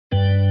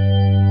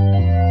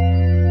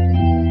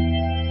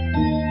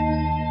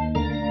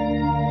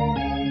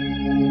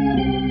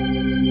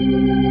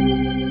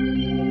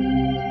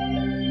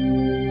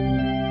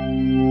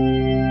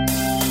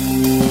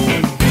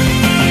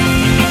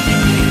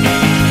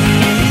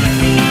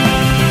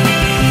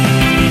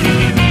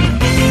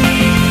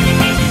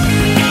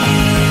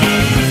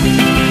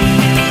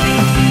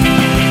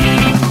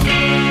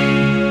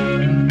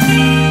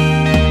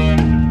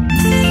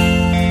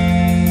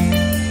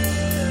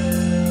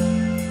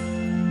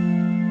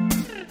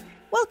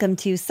Welcome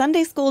to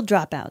Sunday School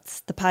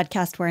Dropouts, the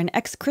podcast where an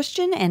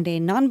ex-Christian and a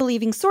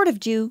non-believing sort of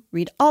Jew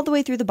read all the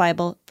way through the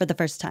Bible for the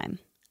first time.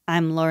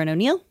 I'm Lauren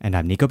O'Neill. And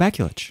I'm Nico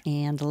Bakulich.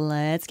 And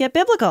let's get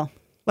biblical.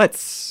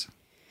 Let's.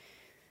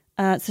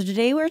 So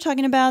today we're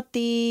talking about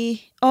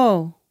the...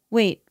 Oh,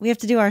 wait, we have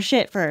to do our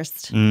shit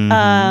first.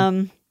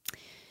 Mm-hmm.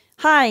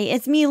 Hi,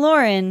 it's me,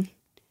 Lauren.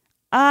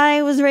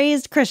 I was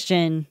raised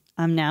Christian.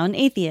 I'm now an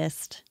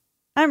atheist.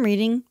 I'm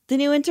reading the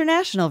New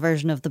International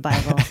Version of the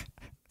Bible.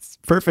 It's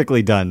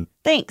perfectly done.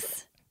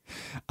 Thanks.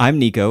 I'm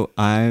Nico.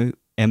 I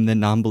am the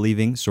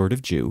non-believing sort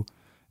of Jew,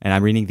 and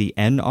I'm reading the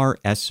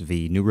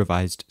NRSV, New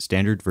Revised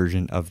Standard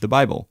Version of the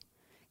Bible.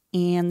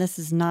 And this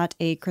is not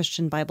a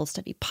Christian Bible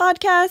study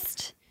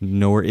podcast.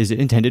 Nor is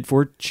it intended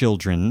for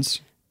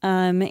children's.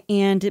 And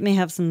it may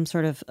have some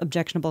sort of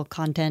objectionable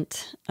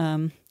content. This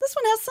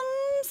one has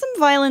some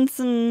violence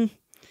and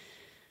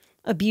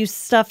abuse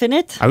stuff in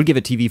it. I would give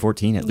it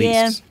TV-14 at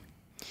least.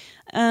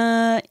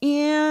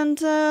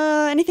 And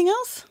anything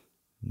else?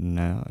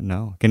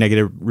 No. Can I get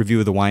a review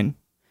of the wine?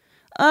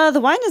 The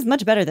wine is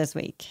much better this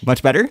week.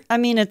 Much better? I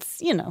mean,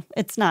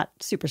 it's not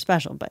super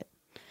special, but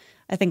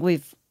I think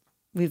we've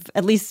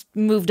at least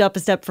moved up a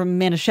step from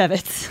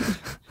Manischewitz.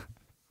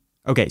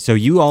 Okay, so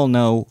you all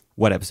know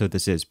what episode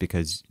this is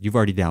because you've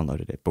already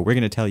downloaded it, but we're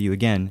going to tell you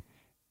again.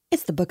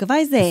 It's the book of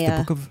Isaiah. It's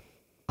the book of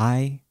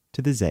I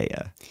to the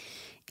Zaya.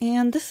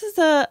 And this is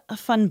a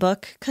fun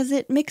book because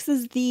it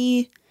mixes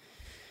the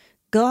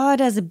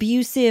God as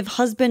abusive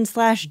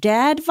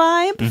husband/dad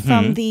vibe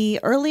from the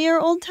earlier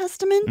Old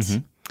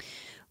Testament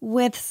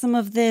with some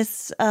of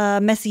this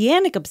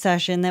messianic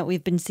obsession that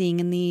we've been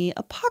seeing in the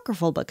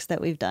apocryphal books that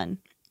we've done.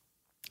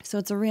 So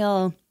it's a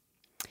real...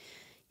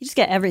 You just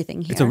get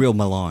everything here. It's a real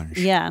melange.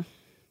 Yeah.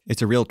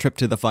 It's a real trip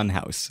to the fun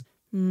house.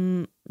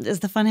 Is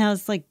the fun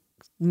house, like,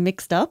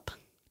 mixed up?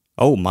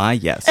 Oh, my,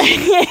 yes.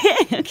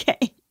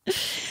 Okay.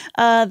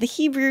 The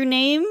Hebrew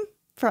name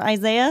for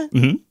Isaiah?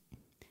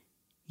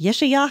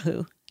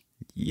 Yeshayahu.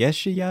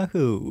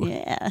 Yeshayahu.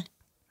 Yeah.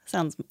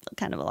 Sounds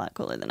kind of a lot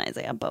cooler than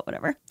Isaiah, but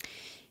whatever.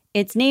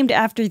 It's named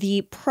after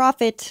the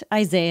prophet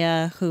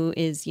Isaiah, who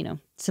is,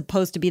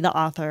 supposed to be the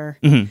author.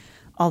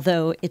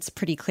 Although it's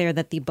pretty clear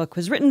that the book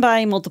was written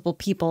by multiple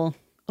people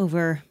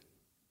over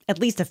at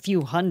least a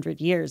few hundred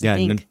years, I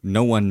think.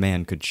 No one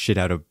man could shit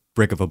out a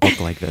brick of a book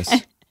like this.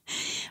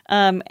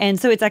 And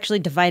so it's actually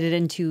divided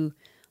into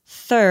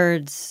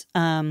thirds,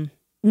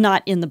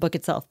 not in the book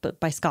itself, but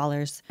by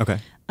scholars. Okay.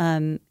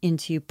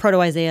 Into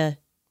Proto-Isaiah,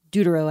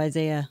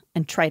 Deutero-Isaiah,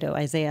 and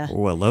Trito-Isaiah.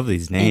 Oh, I love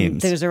these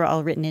names. And those are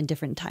all written in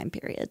different time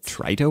periods.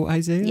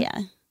 Trito-Isaiah?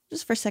 Yeah,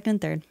 just for second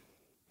and third.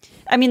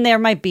 I mean, there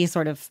might be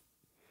sort of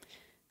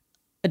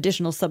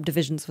additional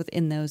subdivisions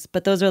within those,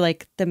 but those are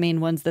like the main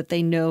ones that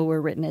they know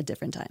were written at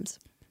different times.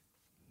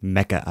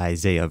 Mecha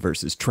Isaiah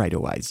versus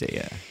Trito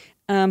Isaiah.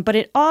 But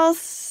it all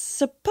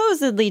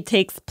supposedly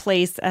takes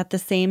place at the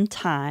same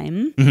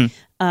time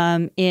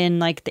in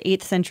like the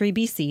 8th century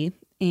BC.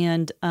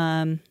 And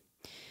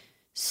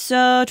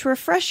so to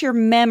refresh your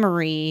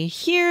memory,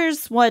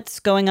 here's what's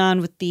going on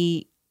with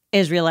the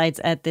Israelites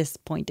at this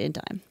point in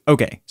time.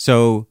 Okay,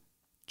 so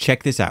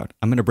check this out.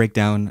 I'm going to break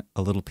down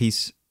a little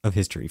piece of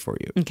history for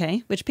you.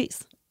 Okay, which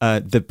piece?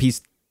 The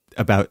piece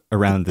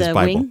around this the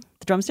Bible. Wing?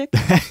 The drumstick?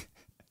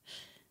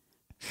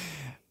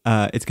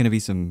 It's going to be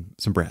some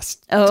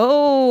breast.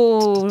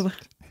 Oh,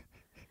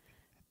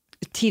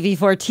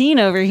 TV-14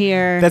 over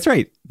here. That's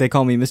right. They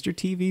call me Mr.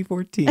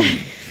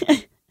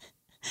 TV-14.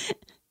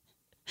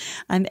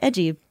 I'm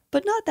edgy,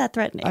 but not that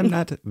threatening. I'm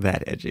not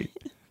that edgy.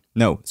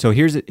 No. So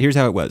here's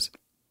how it was.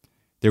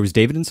 There was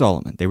David and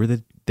Solomon. They were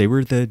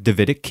the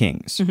Davidic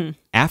kings.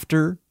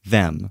 After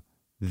them,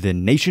 the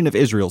nation of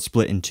Israel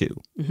split in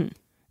two,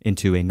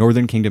 into a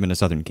northern kingdom and a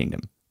southern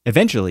kingdom.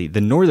 Eventually,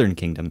 the northern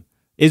kingdom,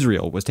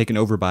 Israel, was taken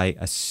over by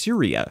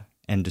Assyria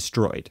and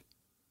destroyed.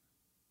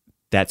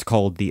 That's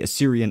called the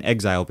Assyrian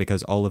exile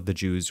because all of the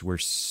Jews were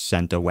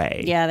sent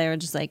away. Yeah, they were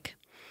just like,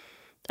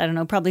 I don't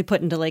know, probably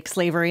put into like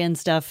slavery and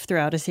stuff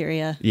throughout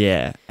Assyria.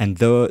 Yeah, and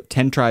the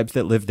 10 tribes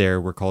that lived there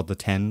were called the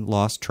 10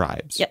 Lost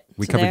Tribes. Yep.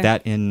 We covered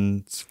that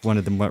in one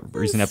of the more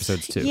recent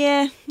episodes too.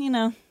 Yeah,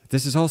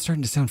 This is all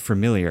starting to sound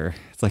familiar.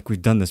 It's like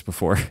we've done this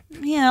before.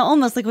 Yeah,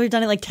 almost like we've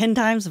done it like 10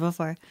 times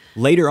before.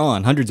 Later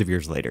on, hundreds of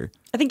years later.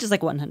 I think just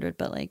like 100,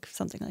 but like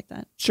something like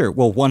that. Sure.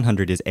 Well,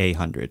 100 is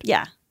 100.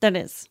 Yeah, that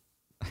is.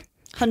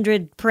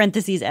 100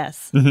 parentheses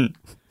S.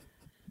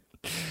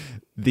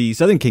 The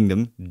southern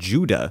kingdom,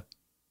 Judah,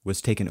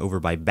 was taken over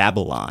by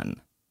Babylon.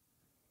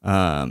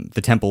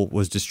 The temple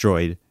was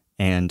destroyed,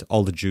 and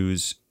all the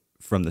Jews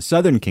from the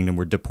southern kingdom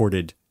were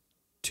deported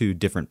to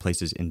different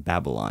places in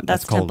Babylon.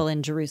 That's called temple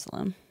in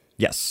Jerusalem.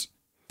 Yes,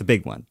 the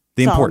big one,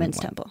 the Solomon's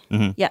important one.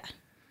 Temple. Yeah.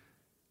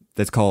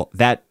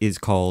 That is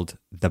called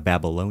the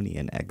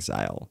Babylonian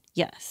exile.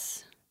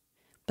 Yes.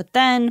 But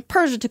then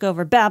Persia took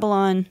over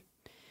Babylon,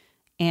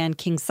 and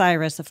King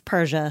Cyrus of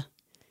Persia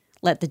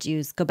let the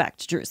Jews go back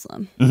to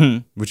Jerusalem.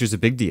 Which is a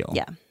big deal.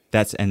 Yeah.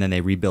 And then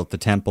they rebuilt the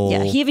temple.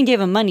 Yeah, he even gave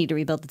them money to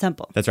rebuild the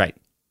temple. That's right.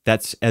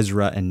 That's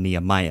Ezra and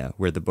Nehemiah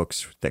were the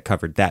books that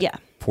covered that Yeah.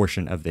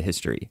 portion of the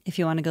history. If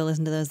you want to go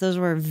listen to those. Those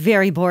were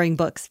very boring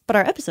books, but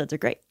our episodes are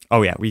great.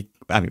 Oh yeah, we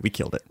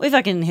killed it. We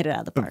fucking hit it out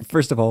of the park.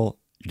 First of all,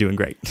 you're doing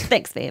great.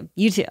 Thanks, babe.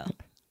 You too.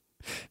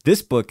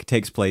 This book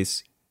takes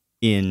place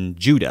in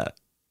Judah,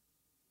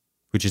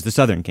 which is the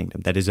southern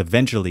kingdom that is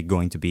eventually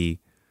going to be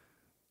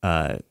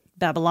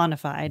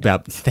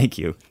Babylonified. Thank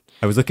you.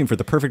 I was looking for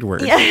the perfect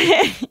word.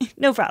 Yeah.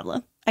 No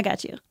problem. I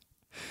got you.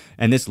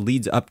 And this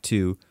leads up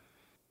to,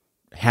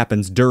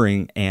 happens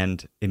during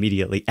and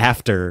immediately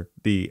after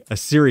the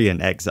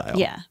Assyrian exile.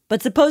 Yeah.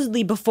 But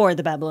supposedly before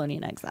the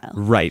Babylonian exile.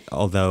 Right.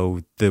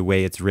 Although the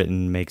way it's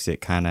written makes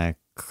it kind of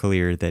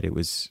clear that it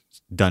was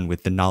done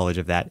with the knowledge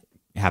of that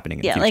happening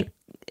in the future. Like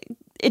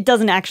it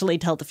doesn't actually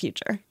tell the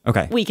future.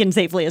 Okay. We can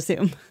safely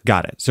assume.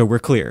 Got it. So we're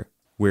clear.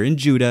 We're in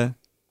Judah.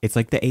 It's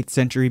like the 8th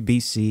century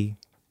BC.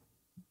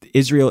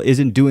 Israel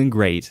isn't doing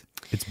great.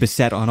 It's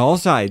beset on all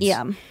sides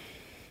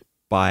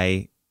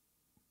by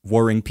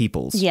warring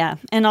peoples. Yeah.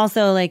 And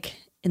also, like,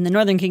 in the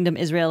northern kingdom,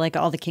 Israel, like,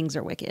 all the kings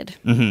are wicked.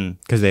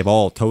 Because they've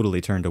all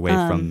totally turned away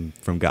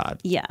from God.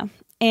 Yeah.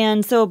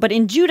 And so, but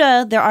in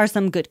Judah, there are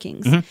some good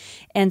kings.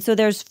 And so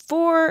there's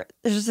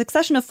a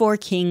succession of 4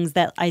 kings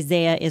that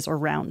Isaiah is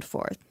around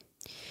for.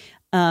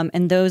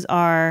 And those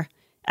are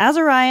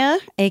Azariah,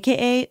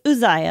 a.k.a.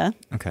 Uzziah,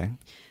 Okay.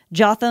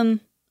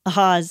 Jotham,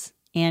 Ahaz,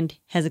 and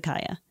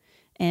Hezekiah.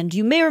 And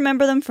you may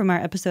remember them from our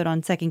episode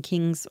on 2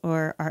 Kings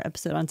or our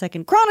episode on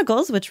 2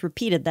 Chronicles, which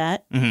repeated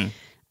that.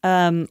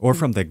 Or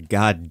from the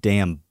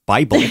goddamn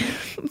Bible.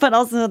 But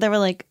also there were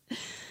like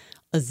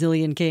a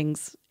zillion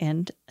kings.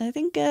 And I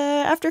think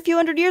after a few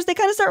hundred years, they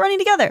kind of start running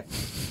together.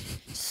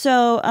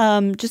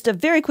 So just a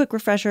very quick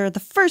refresher. The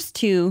first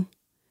 2,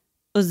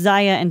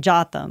 Uzziah and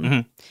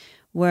Jotham,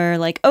 were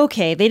like,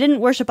 okay, they didn't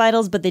worship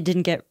idols, but they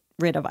didn't get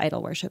rid of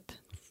idol worship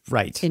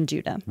Right. in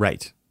Judah.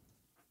 Right.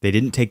 They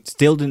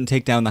still didn't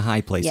take down the high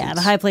places. Yeah,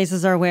 the high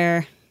places are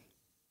where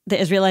the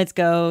Israelites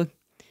go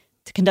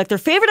to conduct their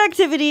favorite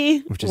activity,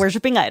 Which is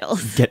worshiping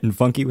idols. Getting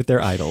funky with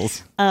their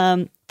idols.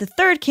 The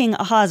third king,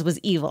 Ahaz, was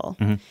evil.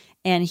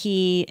 And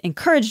he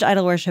encouraged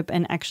idol worship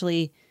and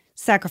actually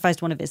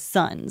sacrificed one of his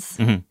sons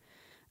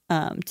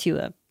to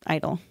an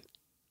idol.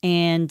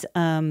 And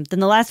then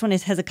the last one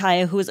is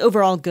Hezekiah, who was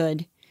overall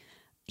good.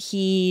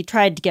 He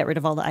tried to get rid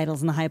of all the idols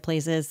in the high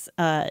places.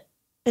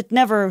 It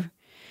never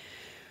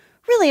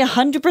really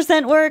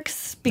 100%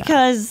 works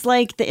because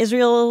like the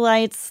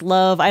Israelites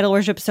love idol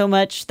worship so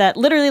much that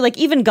literally like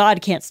even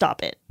God can't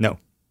stop it. No.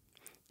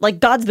 Like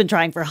God's been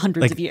trying for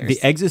hundreds Like of years.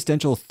 the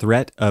existential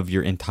threat of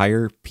your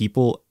entire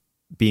people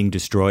being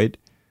destroyed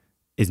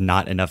is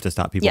not enough to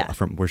stop people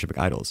from worshiping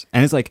idols.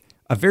 And it's like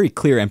a very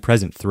clear and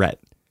present threat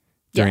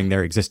during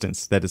their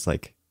existence that is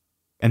like,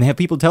 and they have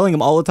people telling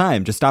them all the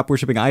time, just stop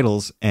worshiping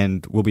idols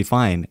and we'll be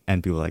fine.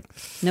 And people are like,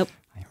 nope.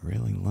 I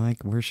really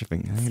like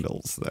worshiping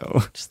idols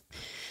though. Just,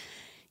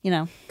 you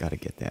know. Gotta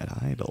get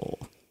that idol.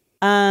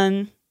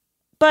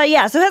 But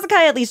yeah, so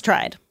Hezekiah at least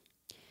tried.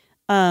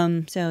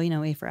 So, you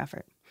know, A for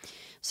effort.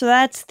 So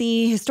that's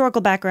the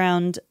historical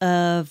background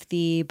of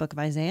the book of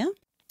Isaiah.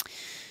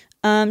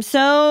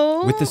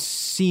 So with the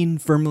scene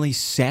firmly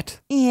set,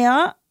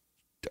 yeah.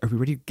 Are we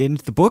ready to get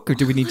into the book or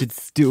do we need to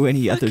do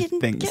any other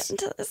things? Get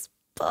into this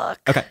book.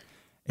 Okay.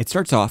 It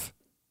starts off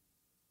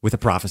with a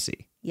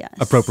prophecy. Yes.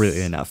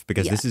 Appropriately enough,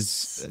 because this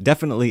is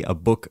definitely a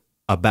book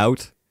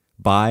about,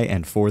 by,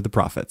 and for the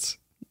prophets.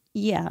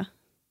 Yeah.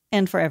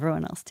 And for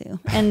everyone else too.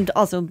 And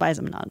also by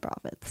some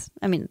nonprofits.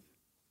 I mean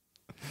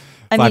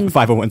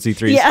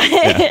 501c3s.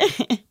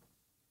 Yeah.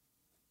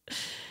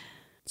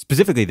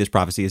 Specifically, this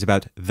prophecy is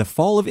about the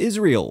fall of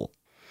Israel.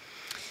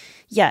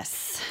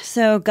 Yes.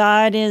 So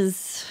God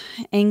is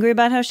angry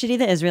about how shitty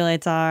the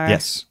Israelites are.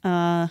 Yes.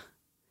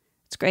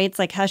 It's great. It's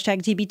like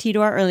hashtag TBT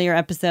to our earlier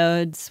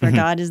episodes where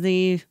God is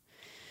the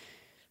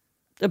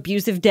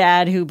abusive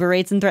dad who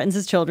berates and threatens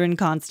his children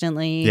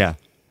constantly. Yeah.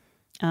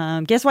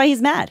 Guess why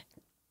he's mad?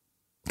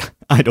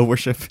 Idol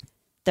worship.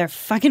 They're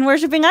fucking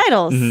worshiping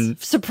idols.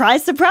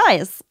 Surprise,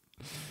 surprise.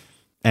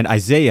 And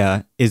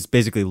Isaiah is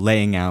basically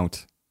laying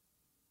out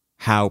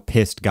how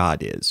pissed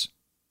God is.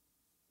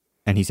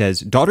 And he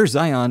says, Daughter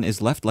Zion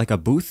is left like a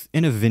booth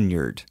in a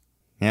vineyard.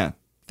 Yeah,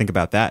 think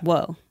about that.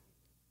 Whoa.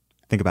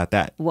 Think about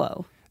that.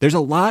 Whoa. There's a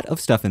lot of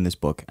stuff in this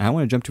book, and I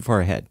want to jump too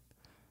far ahead,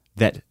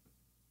 that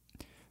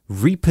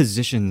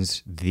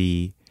repositions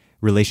the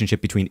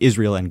relationship between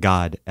Israel and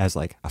God as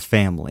like a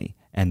family,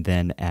 and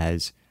then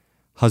as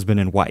husband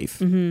and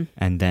wife, and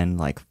then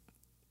like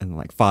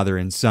father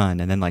and son,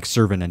 and then like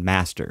servant and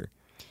master.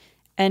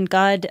 And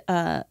God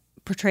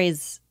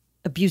portrays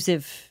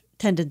abusive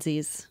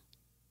tendencies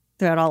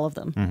throughout all of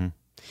them.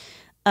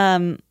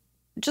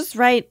 Just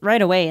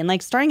right away, and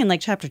like starting in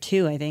like chapter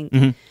 2, I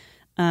think,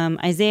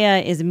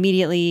 Isaiah is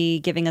immediately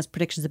giving us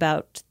predictions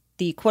about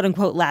the quote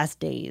unquote last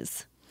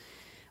days,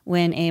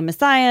 when a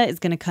Messiah is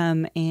going to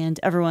come and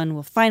everyone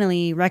will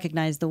finally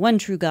recognize the one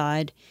true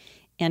God,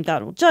 and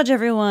God will judge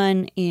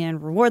everyone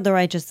and reward the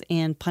righteous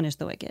and punish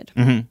the wicked.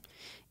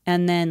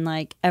 And then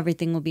like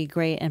everything will be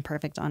great and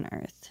perfect on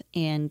earth.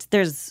 And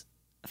there's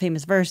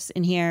famous verse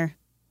in here.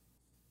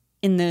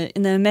 In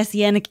the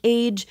Messianic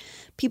age,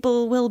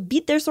 people will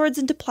beat their swords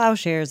into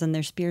plowshares and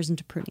their spears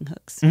into pruning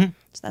hooks. So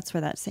that's where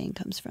that saying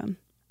comes from.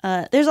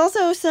 There's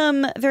also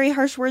some very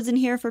harsh words in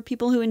here for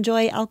people who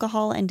enjoy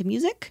alcohol and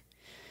music.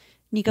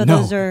 Nico, No,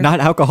 those are not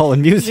alcohol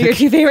and those are your music.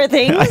 two favorite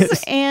things.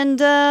 Yes. And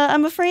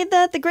I'm afraid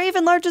that the grave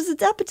enlarges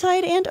its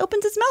appetite and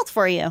opens its mouth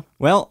for you.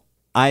 Well,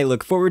 I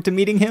look forward to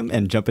meeting him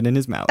and jumping in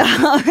his mouth.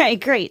 All right,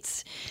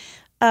 great.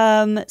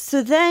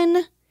 So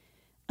then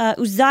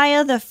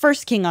Uzziah, the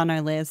first king on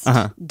our list,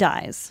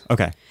 dies.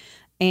 Okay.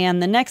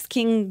 And the next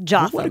king,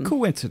 Jotham. What a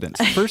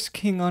coincidence. First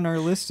king on our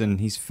list, and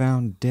he's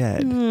found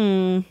dead.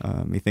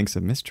 He thinks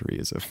a mystery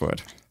is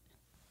afoot.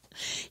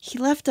 He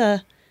left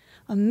a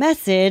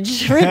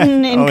message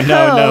written in code.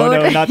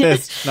 No, not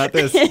this. Not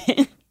this.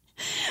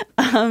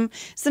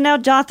 So now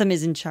Jotham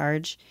is in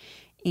charge,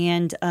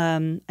 and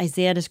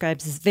Isaiah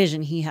describes this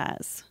vision he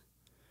has.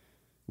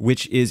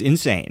 Which is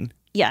insane.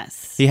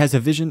 Yes. He has a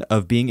vision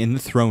of being in the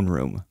throne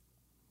room.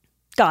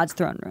 God's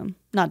throne room,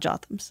 not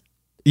Jotham's.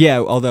 Yeah,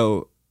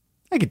 although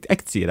I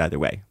could see it either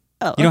way.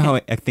 Oh, You know okay.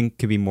 how I think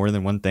could be more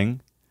than one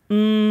thing?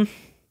 That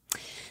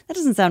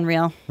doesn't sound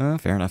real.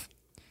 Fair enough.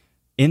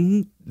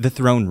 In the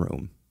throne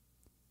room,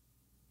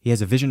 he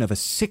has a vision of a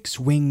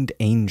 6-winged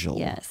angel.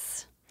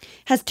 Yes.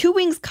 Has 2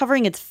 wings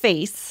covering its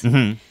face,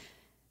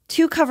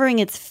 2 covering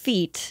its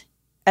feet,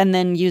 and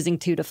then using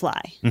 2 to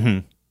fly.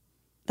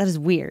 That is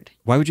weird.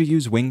 Why would you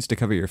use wings to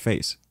cover your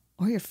face?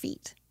 Or your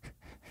feet.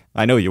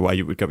 I know why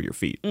you would cover your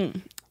feet.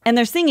 And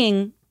they're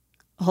singing,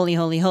 Holy,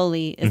 Holy,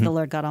 Holy is the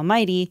Lord God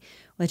Almighty,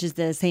 which is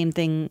the same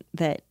thing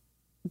that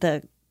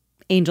the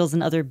angels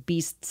and other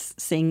beasts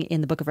sing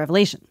in the book of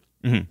Revelation.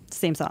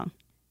 Same song.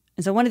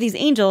 And so one of these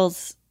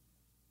angels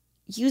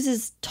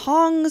uses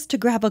tongs to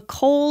grab a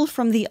coal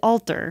from the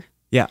altar.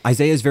 Yeah,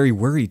 Isaiah is very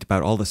worried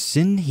about all the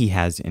sin he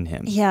has in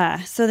him.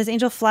 Yeah, so this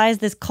angel flies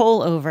this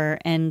coal over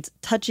and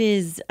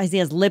touches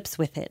Isaiah's lips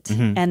with it,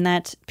 and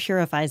that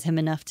purifies him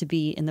enough to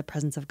be in the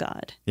presence of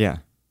God. Yeah.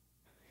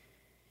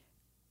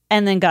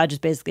 And then God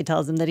just basically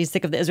tells him that he's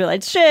sick of the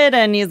Israelites' shit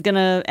and he's going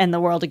to end the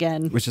world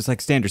again. Which is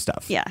like standard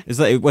stuff. Yeah.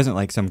 It wasn't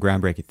like some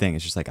groundbreaking thing.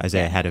 It's just like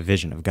Isaiah had a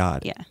vision of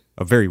God. Yeah.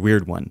 A very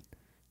weird one.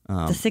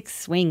 The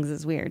 6 wings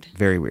is weird.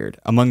 Very weird.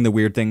 Among the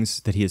weird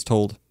things that he is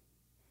told,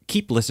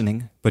 keep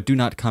listening, but do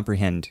not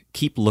comprehend.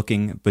 Keep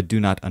looking, but do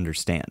not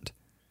understand.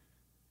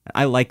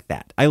 I like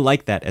that. I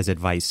like that as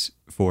advice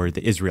for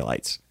the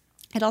Israelites.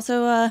 It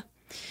also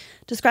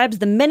describes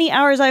the many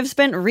hours I've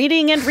spent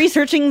reading and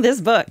researching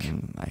this book.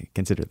 I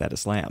consider that a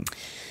slam.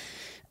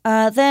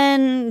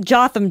 Then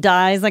Jotham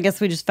dies. I guess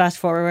we just fast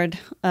forward.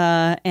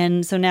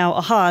 And so now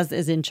Ahaz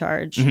is in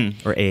charge.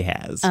 Or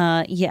Ahaz.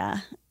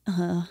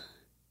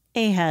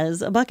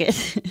 Ahaz, a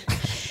bucket.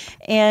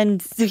 And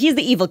so he's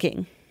the evil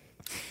king.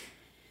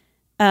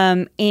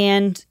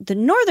 And the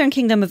northern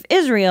kingdom of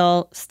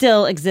Israel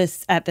still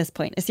exists at this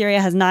point. Assyria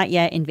has not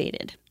yet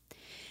invaded.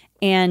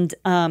 And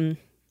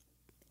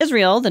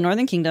Israel, the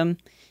northern kingdom,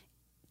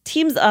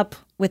 teams up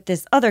with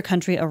this other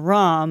country,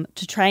 Aram,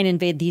 to try and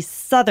invade the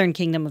southern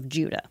kingdom of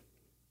Judah.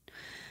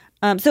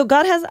 So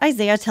God has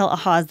Isaiah tell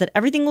Ahaz that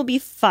everything will be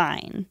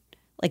fine.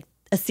 Like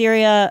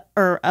Israel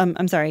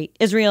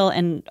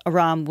and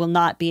Aram will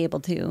not be able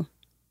to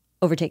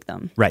overtake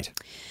them. Right.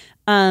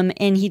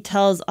 And he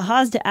tells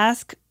Ahaz to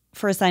ask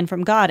for a sign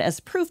from God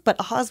as proof, but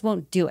Ahaz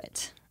won't do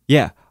it.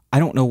 Yeah. I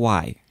don't know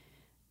why.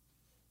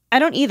 I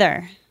don't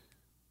either.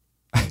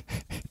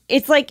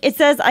 It's like, it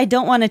says, I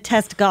don't want to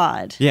test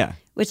God. Yeah.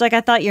 Which, like,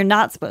 I thought you're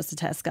not supposed to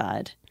test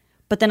God.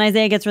 But then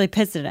Isaiah gets really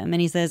pissed at him and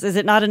he says, is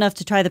it not enough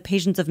to try the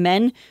patience of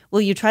men?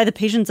 Will you try the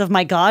patience of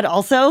my God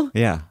also?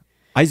 Yeah.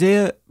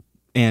 Isaiah,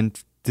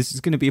 and this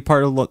is going to be a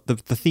part of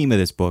the theme of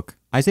this book,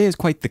 Isaiah is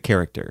quite the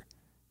character.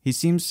 He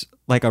seems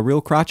like a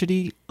real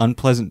crotchety,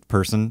 unpleasant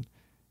person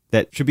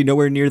that should be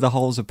nowhere near the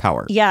halls of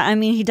power. Yeah, I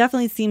mean, he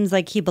definitely seems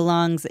like he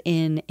belongs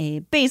in a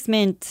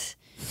basement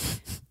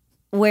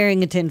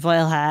wearing a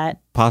tinfoil hat.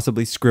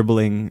 Possibly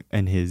scribbling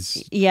in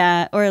his...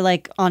 Yeah, or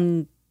like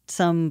on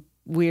some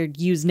weird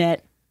Usenet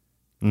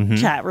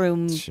chat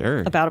room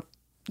about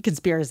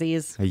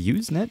conspiracies. A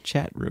Usenet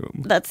chat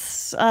room.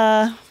 That's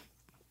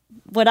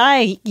what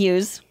I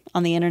use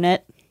on the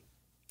internet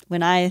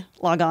when I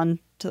log on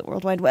to the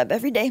World Wide Web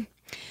every day.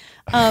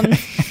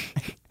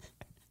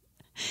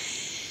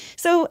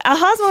 So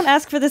Ahaz won't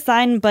ask for the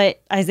sign,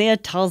 but Isaiah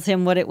tells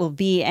him what it will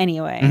be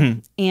anyway.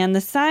 And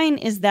the sign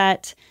is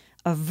that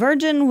a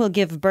virgin will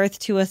give birth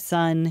to a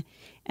son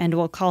and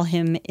will call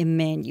him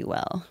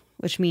Emmanuel,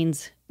 which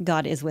means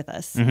God is with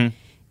us,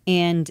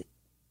 and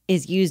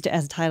is used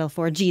as a title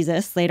for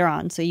Jesus later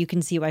on. So you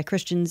can see why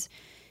Christians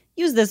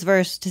use this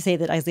verse to say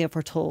that Isaiah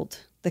foretold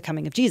the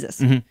coming of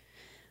Jesus.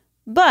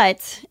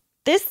 But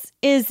this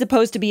is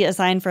supposed to be a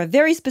sign for a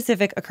very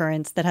specific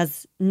occurrence that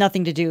has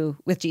nothing to do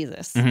with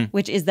Jesus,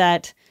 which is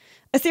that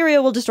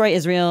Assyria will destroy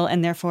Israel,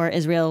 and therefore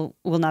Israel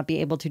will not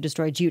be able to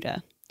destroy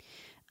Judah.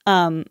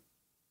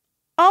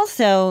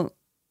 Also,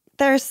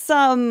 there's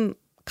some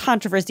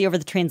controversy over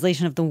the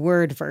translation of the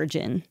word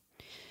virgin,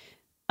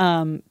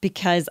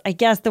 because I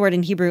guess the word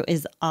in Hebrew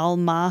is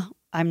alma,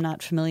 I'm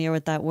not familiar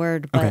with that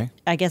word, but Okay.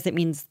 I guess it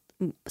means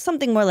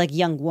something more like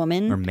young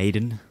woman. Or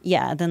maiden.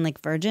 Yeah, than like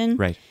virgin.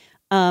 Right.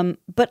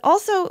 But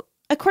also,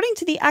 according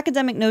to the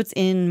academic notes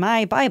in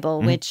my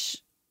Bible,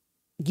 which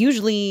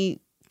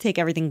usually take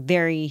everything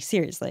very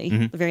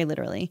seriously, very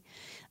literally,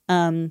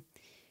 even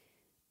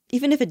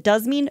if it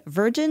does mean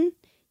virgin,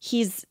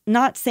 he's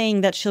not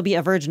saying that she'll be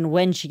a virgin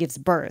when she gives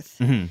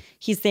birth.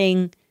 He's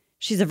saying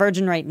she's a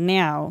virgin right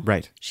now.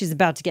 Right. She's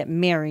about to get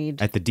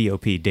married. At the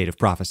DOP, date of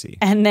prophecy.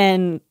 And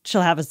then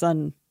she'll have a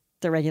son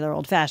the regular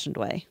old-fashioned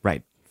way.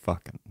 Right.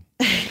 Fucking.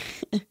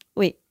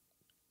 Wait.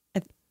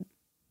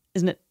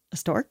 Isn't it a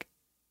stork?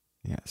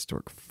 Yeah,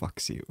 stork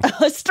fucks you.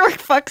 A stork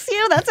fucks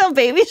you? That's how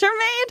babies are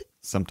made?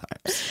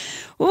 Sometimes.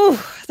 Ooh,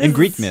 In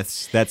Greek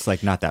myths, that's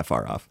like not that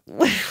far off.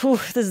 Ooh,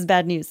 this is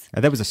bad news.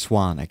 That was a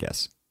swan, I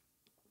guess.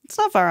 It's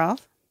not far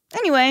off.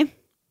 Anyway,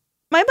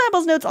 my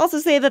Bible's notes also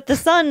say that the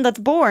son that's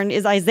born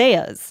is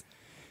Isaiah's.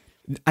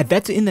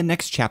 That's in the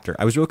next chapter.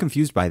 I was real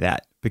confused by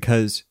that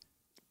because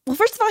Well,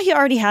 first of all, he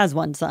already has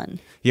one son.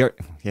 he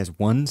has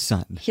one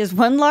son. He has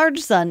one large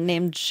son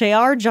named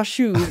Shear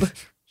Jashub.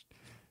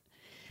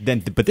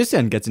 But this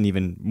son gets an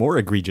even more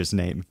egregious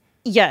name.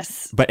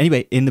 Yes. But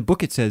anyway, in the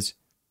book it says,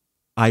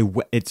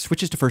 it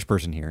switches to first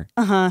person here,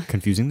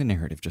 confusing the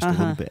narrative just a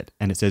little bit.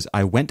 And it says,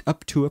 I went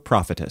up to a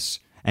prophetess,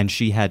 and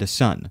she had a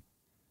son.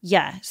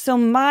 Yeah. So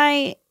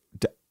my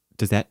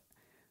Does that...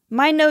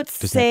 notes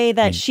Does say that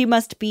that mean- she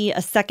must be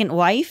a second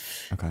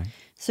wife. Okay.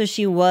 So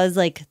she was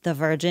like the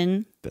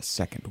virgin. The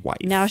second wife.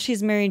 Now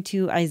she's married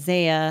to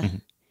Isaiah,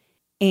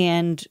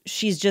 and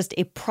she's just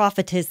a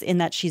prophetess in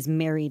that she's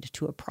married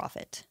to a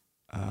prophet.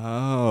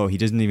 Oh, he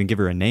doesn't even give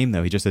her a name,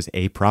 though. He just says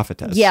a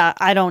prophetess. Yeah,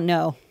 I don't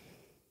know.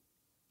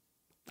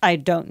 I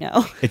don't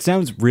know. It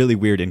sounds really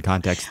weird in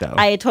context, though.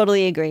 I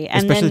totally agree.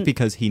 And Especially then,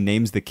 because he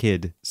names the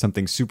kid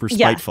something super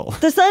yeah, spiteful.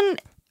 the son,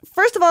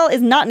 first of all,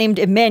 is not named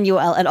Emmanuel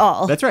at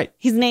all. That's right.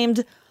 He's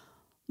named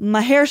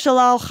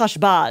Maher-shalal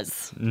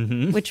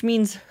Chashbaz, which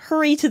means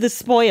hurry to the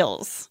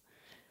spoils.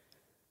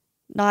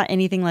 Not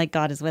anything like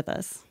God is with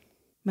us.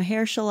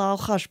 Maher-shalal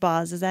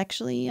Chashbaz is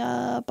actually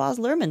Baz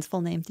Luhrmann's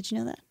full name. Did you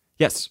know that?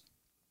 Yes.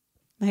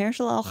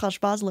 Maher-shalal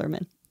Chashbaz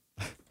Luhrmann.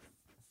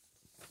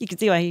 You can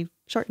see why he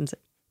shortens it.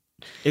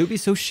 It would be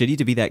so shitty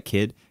to be that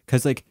kid,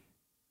 because, like,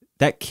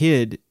 that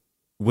kid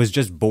was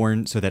just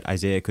born so that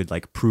Isaiah could,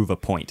 like, prove a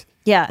point.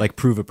 Yeah. Like,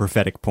 prove a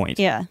prophetic point.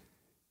 Yeah.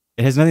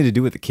 It has nothing to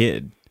do with the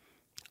kid.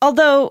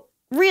 Although,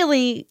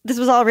 really, this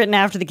was all written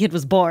after the kid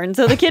was born.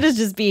 So the kid is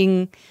just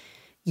being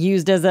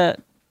used as a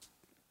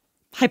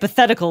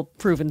hypothetical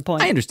proven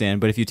point. I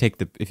understand, but if you take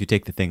the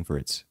thing for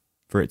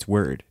its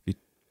word, if you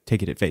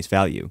take it at face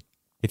value,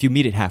 if you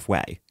meet it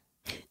halfway.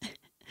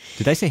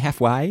 Did I say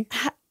halfway?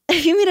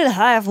 If you meet it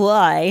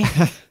halfway,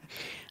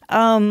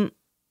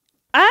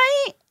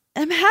 I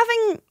am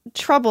having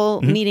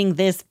trouble meeting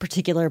this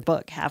particular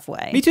book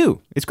halfway. Me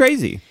too. It's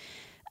crazy.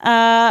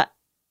 I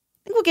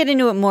think we'll get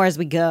into it more as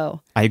we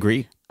go. I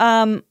agree.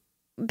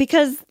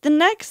 Because the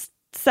next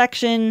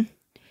section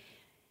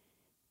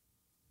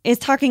is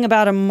talking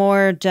about a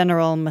more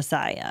general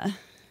Messiah.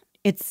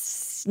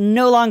 It's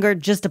no longer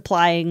just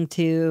applying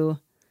to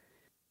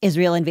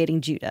Israel invading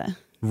Judah.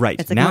 Right.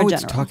 It's like now more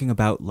it's general. talking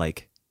about,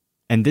 like,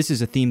 and this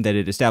is a theme that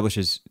it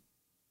establishes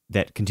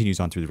that continues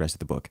on through the rest of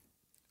the book,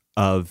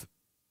 of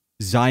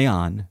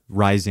Zion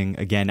rising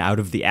again out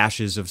of the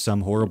ashes of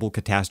some horrible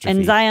catastrophe.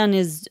 And Zion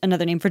is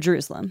another name for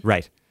Jerusalem.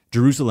 Right.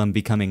 Jerusalem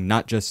becoming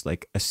not just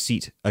like a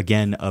seat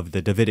again of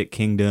the Davidic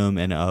kingdom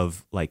and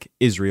of like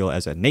Israel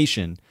as a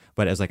nation,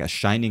 but as like a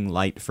shining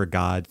light for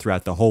God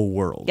throughout the whole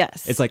world.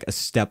 Yes. It's like a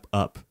step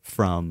up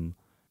from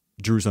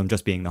Jerusalem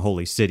just being the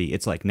holy city.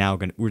 It's like now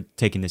we're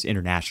taking this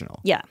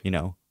international. Yeah. You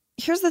know?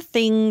 Here's the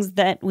things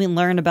that we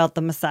learn about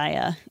the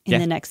Messiah in Yeah.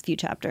 the next few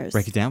chapters.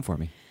 Break it down for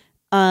me.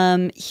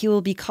 He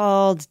will be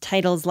called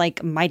titles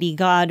like Mighty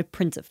God,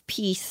 Prince of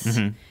Peace.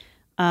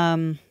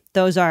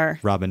 Those are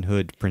Robin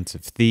Hood, Prince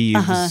of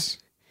Thieves.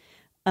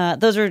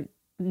 those are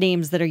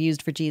names that are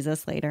used for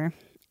Jesus later.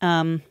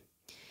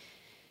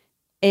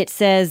 It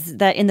says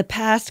that in the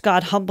past,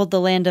 God humbled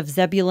the land of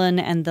Zebulun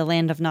and the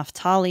land of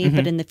Naphtali,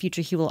 but in the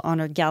future, he will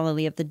honor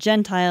Galilee of the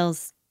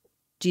Gentiles.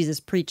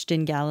 Jesus preached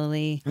in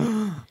Galilee.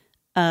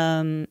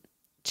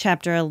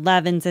 Chapter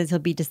 11 says he'll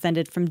be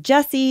descended from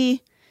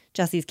Jesse.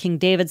 Jesse's King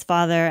David's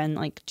father, and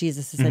like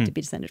Jesus is said to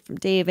be descended from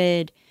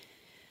David.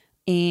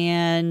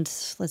 And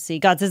let's see,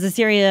 God says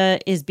Assyria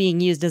is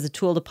being used as a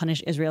tool to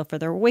punish Israel for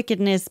their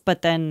wickedness,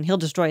 but then he'll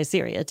destroy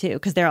Assyria too,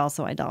 because they're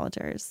also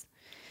idolaters.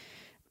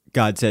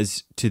 God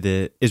says to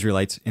the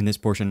Israelites in this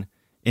portion,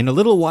 "In a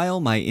little while,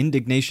 my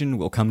indignation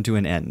will come to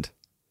an end."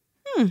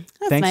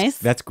 That's nice.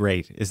 That's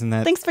great, isn't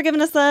that? Thanks for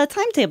giving us a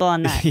timetable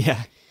on that.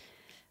 Yeah.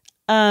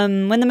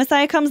 When the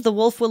Messiah comes, the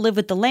wolf will live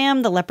with the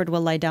lamb, the leopard will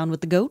lie down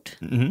with the goat.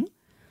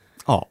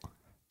 Oh,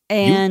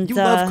 And you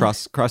love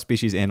cross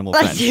species animal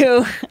I friends.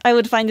 do. I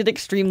would find it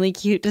extremely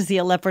cute to see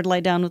a leopard lie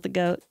down with a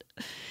goat.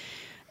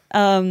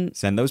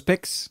 Send those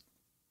pics.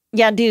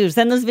 Yeah, do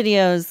send those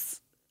videos.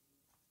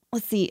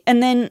 let's see.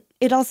 And then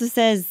it also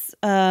says,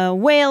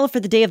 wail, for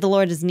the day of the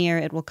Lord is near.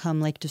 It will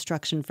come like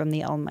destruction from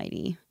the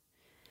Almighty.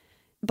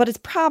 But it's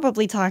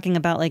probably talking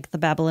about like the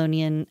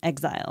Babylonian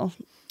exile.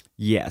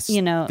 Yes.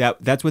 You know,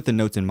 that's what the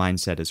notes in mine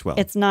said as well.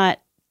 It's not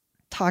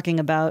talking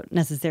about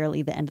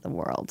necessarily the end of the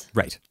world.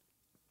 Right.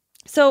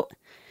 So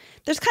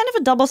there's kind of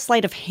a double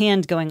sleight of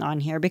hand going on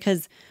here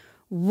because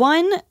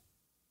one,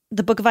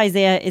 the book of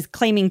Isaiah is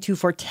claiming to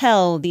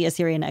foretell the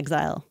Assyrian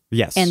exile.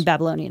 Yes. And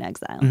Babylonian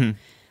exile. Mm-hmm.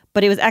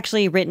 But it was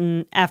actually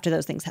written after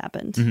those things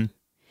happened. Mm-hmm.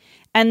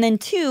 And then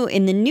two,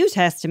 in the New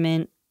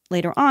Testament,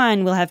 later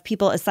on, we'll have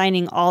people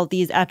assigning all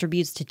these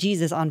attributes to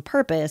Jesus on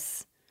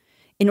purpose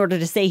in order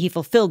to say he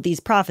fulfilled these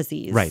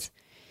prophecies. Right.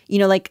 You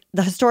know, like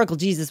the historical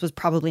Jesus was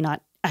probably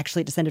not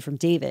actually descended from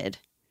David,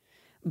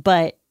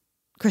 but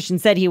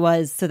Christians said he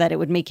was so that it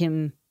would make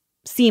him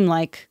seem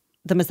like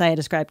the Messiah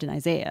described in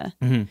Isaiah.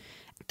 Mm-hmm.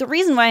 The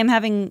reason why I'm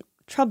having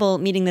trouble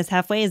meeting this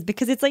halfway is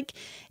because it's like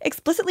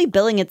explicitly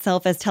billing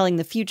itself as telling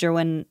the future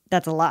when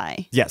that's a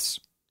lie. Yes.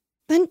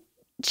 Then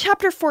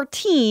chapter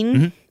 14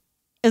 Mm-hmm.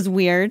 is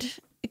weird.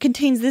 It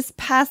contains this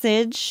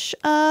passage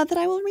that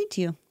I will read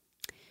to you.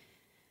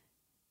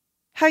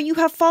 How you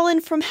have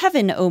fallen from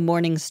heaven, O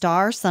morning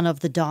star, son of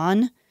the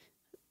dawn.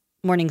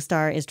 Morning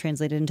star is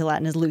translated into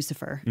Latin as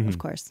Lucifer, of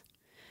course.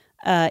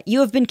 You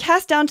have been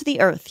cast down to the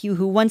earth, you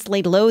who once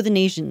laid low the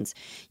nations.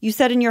 You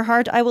said in your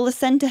heart, I will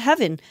ascend to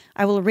heaven.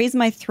 I will raise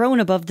my throne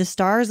above the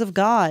stars of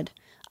God.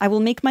 I will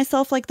make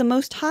myself like the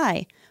Most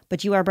High.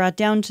 But you are brought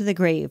down to the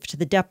grave, to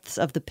the depths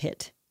of the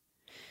pit.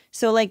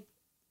 So, like,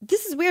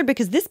 this is weird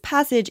because this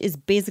passage is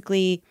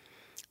basically,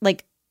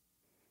 like,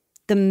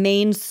 the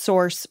main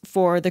source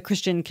for the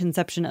Christian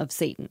conception of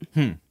Satan.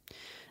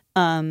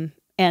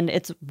 And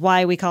it's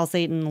why we call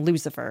Satan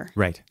Lucifer.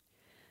 Right.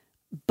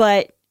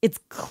 But it's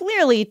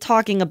clearly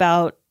talking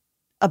about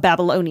a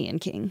Babylonian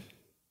king.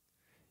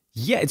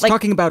 Yeah, it's Like-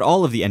 talking about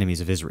all of the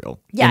enemies of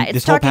Israel. Yeah, And it's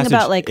this whole talking passage,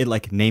 about, like- it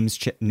like name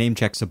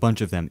checks a bunch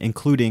of them,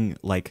 including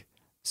like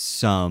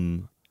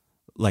some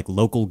like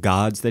local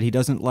gods that he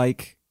doesn't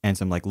like, and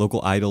some like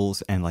local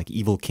idols and like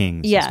evil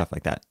kings Yeah. and stuff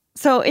like that.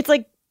 So it's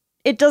like,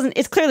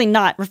 it's clearly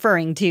not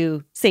referring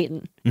to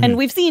Satan. And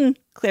we've seen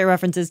clear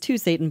references to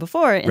Satan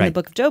before in the Right.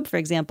 book of Job, for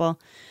example.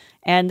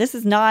 And this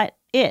is not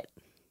it.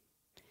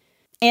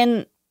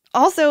 And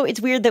also, it's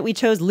weird that we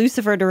chose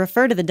Lucifer to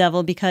refer to the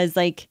devil because,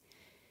 like,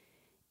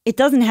 it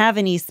doesn't have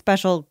any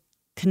special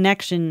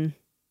connection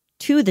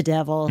to the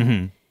devil.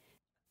 Mm-hmm.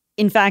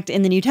 In fact,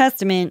 in the New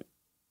Testament,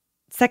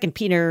 2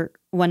 Peter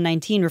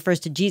 1:19 refers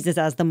to Jesus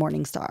as the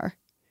morning star.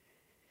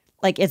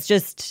 Like, it's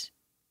just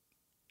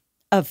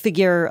a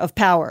figure of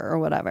power or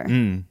whatever.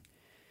 Mm.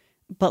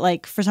 But,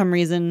 like, for some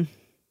reason,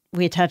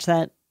 we attach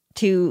that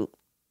to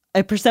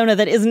a persona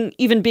that isn't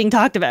even being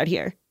talked about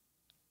here.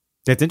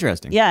 That's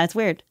interesting. Yeah, it's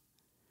weird.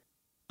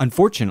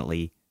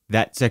 Unfortunately,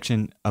 that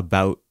section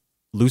about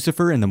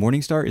Lucifer and the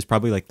Morning Star is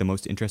probably like the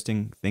most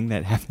interesting thing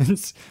that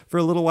happens for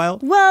a little while.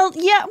 Well,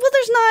 yeah. Well,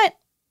 there's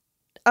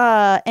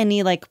not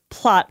any, like,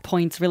 plot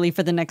points, really,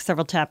 for the next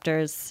several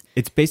chapters.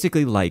 It's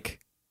basically like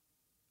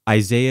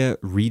Isaiah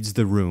reads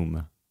the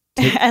room.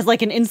 As,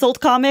 like, an insult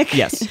comic.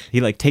 Yes,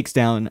 he like takes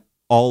down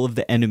all of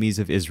the enemies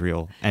of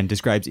Israel and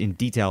describes in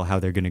detail how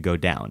they're going to go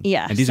down.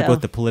 Yeah, and these are so-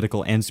 both the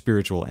political and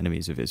spiritual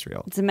enemies of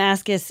Israel.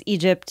 Damascus,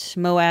 Egypt,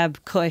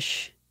 Moab,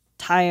 Cush,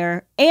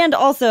 Tyre, and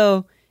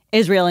also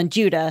Israel and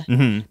Judah,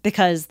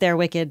 because they're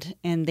wicked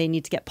and they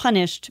need to get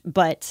punished,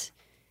 but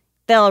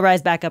they'll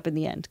rise back up in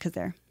the end because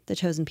they're the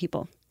chosen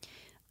people.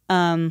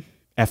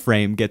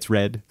 Ephraim gets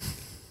red.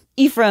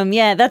 Ephraim,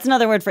 yeah, that's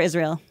another word for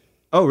Israel.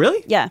 Oh,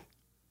 really? Yeah,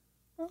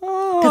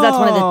 because that's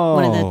one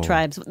of the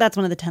tribes. That's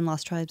one of the 10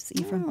 lost tribes,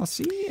 Ephraim. Oh,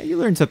 see, you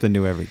learn something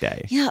new every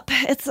day. Yep,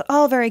 it's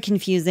all very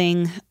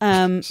confusing.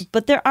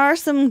 But there are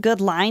some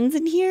good lines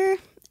in here.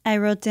 I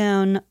wrote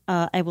down,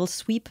 I will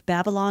sweep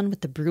Babylon with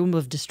the broom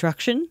of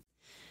destruction.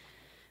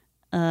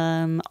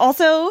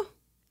 Also,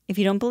 if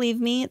you don't believe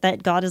me,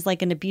 that God is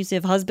like an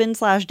abusive husband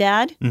 /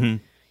 dad.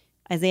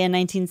 Isaiah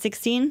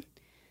 19:16.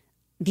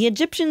 The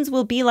Egyptians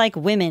will be like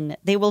women.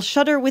 They will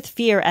shudder with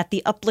fear at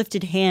the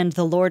uplifted hand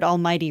the Lord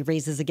Almighty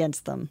raises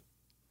against them.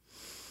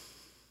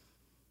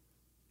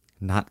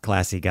 Not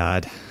classy,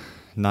 God.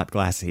 Not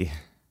classy.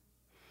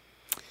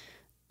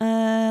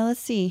 Let's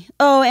see.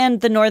 Oh,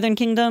 and the Northern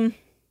Kingdom.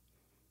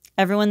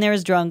 Everyone there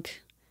is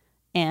drunk,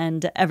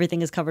 and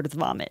everything is covered with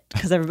vomit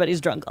because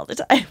everybody's drunk all the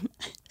time.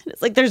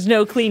 It's like there's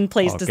no clean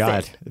place Oh, to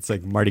God. sit. It's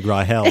like Mardi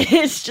Gras hell.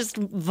 It's just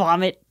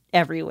vomit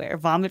everywhere.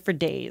 Vomit for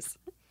days.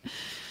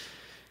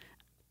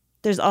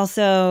 There's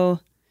also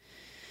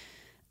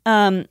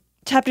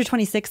chapter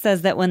 26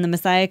 says that when the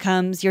Messiah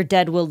comes, your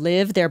dead will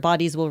live, their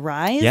bodies will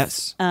rise.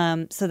 Yes.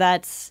 So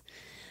that's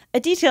a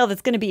detail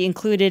that's going to be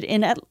included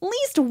in at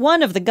least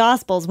one of the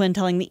Gospels when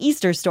telling the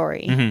Easter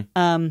story.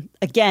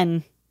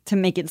 Again, to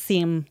make it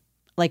seem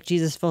like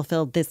Jesus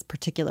fulfilled this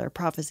particular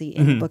prophecy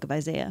in the book of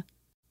Isaiah.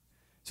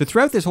 So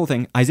throughout this whole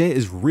thing, Isaiah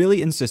is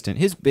really insistent.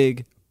 His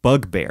big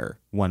bugbear,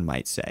 one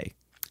might say,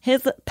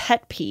 His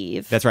pet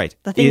peeve. That's right.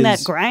 The thing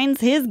that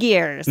grinds his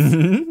gears.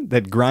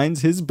 That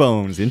grinds his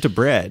bones into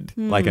bread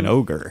like an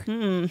ogre.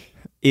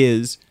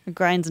 Is...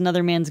 Grinds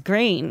another man's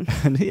grain.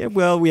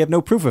 Well, we have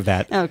no proof of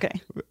that.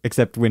 Okay.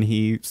 Except when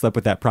he slept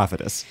with that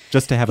prophetess.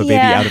 Just to have a baby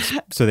out of...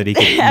 So that he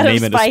could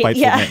name it a spiteful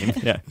name.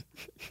 Yeah.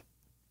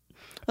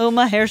 Oh,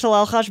 Mahershala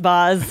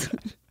al-Khashbaz.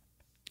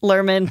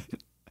 Lerman.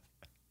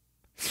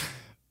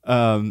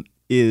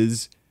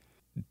 Is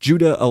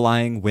Judah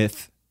allying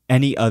with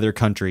any other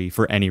country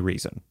for any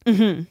reason.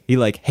 He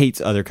like hates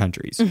other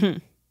countries.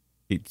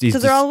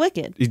 Because they're all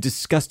wicked. He's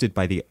disgusted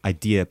by the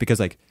idea because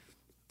like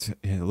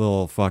a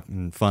little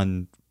fucking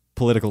fun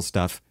political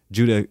stuff.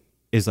 Judah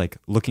is like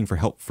looking for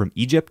help from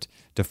Egypt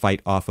to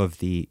fight off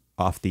the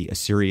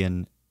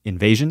Assyrian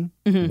invasion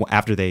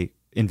after they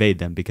invade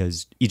them,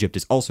 because Egypt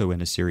is also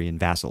an Assyrian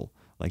vassal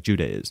like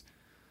Judah is.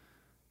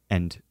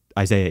 And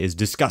Isaiah is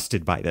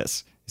disgusted by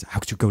this. He's like, how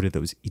could you go to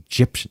those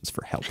Egyptians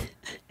for help?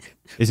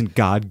 Isn't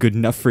God good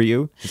enough for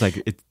you? It's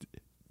like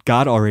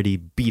God already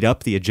beat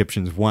up the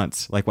Egyptians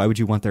once. Like, why would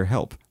you want their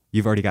help?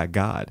 You've already got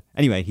God.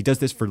 Anyway, he does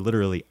this for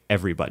literally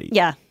everybody.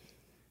 Yeah.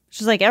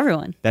 She's like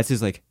everyone. That's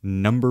his like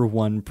number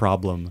one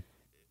problem.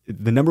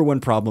 The number one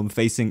problem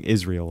facing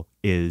Israel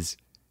is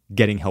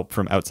getting help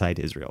from outside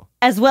Israel.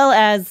 As well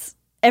as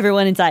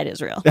everyone inside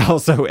Israel.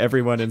 Also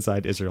everyone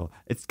inside Israel.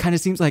 It kind of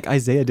seems like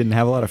Isaiah didn't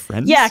have a lot of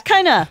friends. Yeah,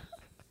 kind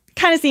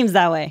of seems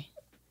that way.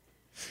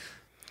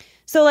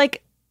 So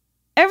like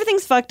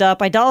everything's fucked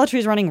up. Idolatry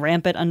is running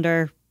rampant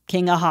under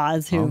King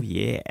Ahaz, who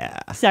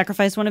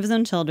sacrificed one of his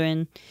own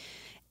children.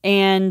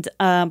 And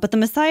but the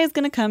Messiah is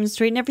going to come and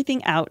straighten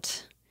everything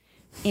out.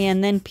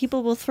 And then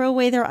people will throw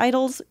away their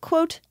idols,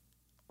 quote,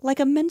 like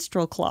a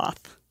menstrual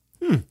cloth.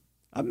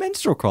 A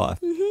menstrual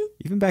cloth.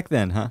 Even back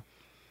then, huh?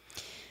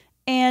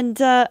 And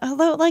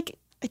although, like,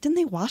 didn't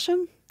they wash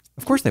them?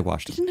 Of course they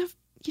washed them.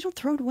 You don't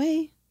throw it away.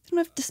 You don't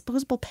have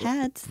disposable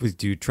pads.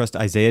 Do you trust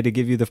Isaiah to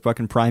give you the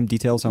fucking prime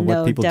details on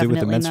what people do with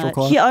the menstrual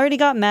cloth? He already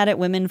got mad at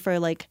women for,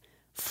 like,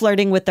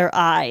 flirting with their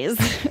eyes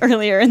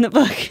earlier in the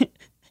book.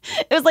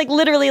 It was like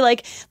literally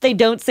like they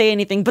don't say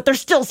anything, but they're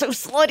still so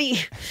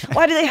slutty.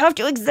 Why do they have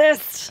to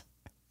exist?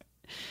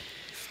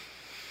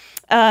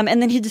 And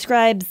then he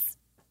describes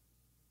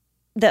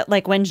that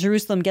like when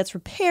Jerusalem gets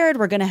repaired,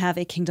 we're going to have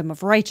a kingdom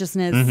of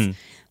righteousness.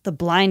 The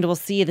blind will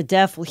see, the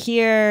deaf will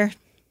hear,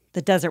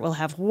 the desert will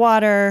have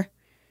water.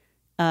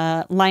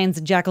 Lions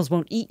and jackals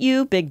won't eat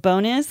you. Big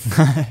bonus.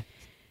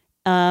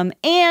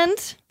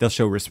 And they'll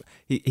show respect.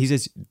 He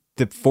says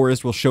the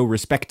forest will show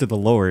respect to the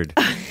Lord.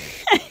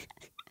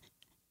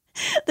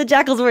 The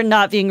jackals were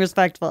not being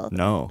respectful.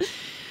 No.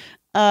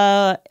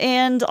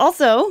 And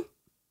also,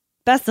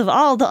 best of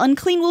all, the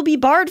unclean will be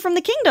barred from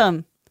the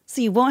kingdom.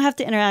 So you won't have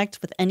to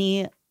interact with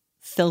any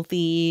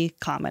filthy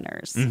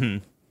commoners.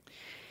 On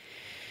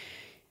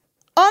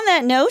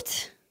that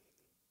note,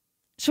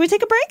 should we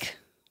take a break?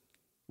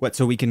 What,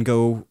 so we can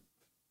go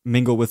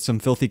mingle with some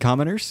filthy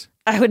commoners?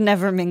 I would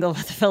never mingle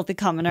with a filthy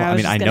commoner. Well, I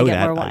was just going to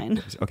get more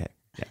wine. Okay.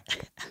 Yeah.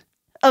 Okay.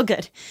 Oh,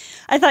 good.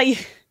 I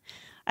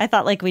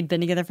thought like we'd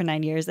been together for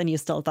 9 years and you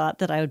still thought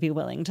that I would be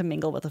willing to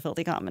mingle with a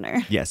filthy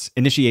commoner. Yes.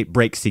 Initiate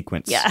break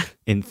sequence. Yeah.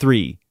 In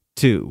 3,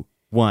 2,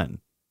 1.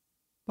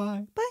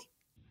 Bye. Bye.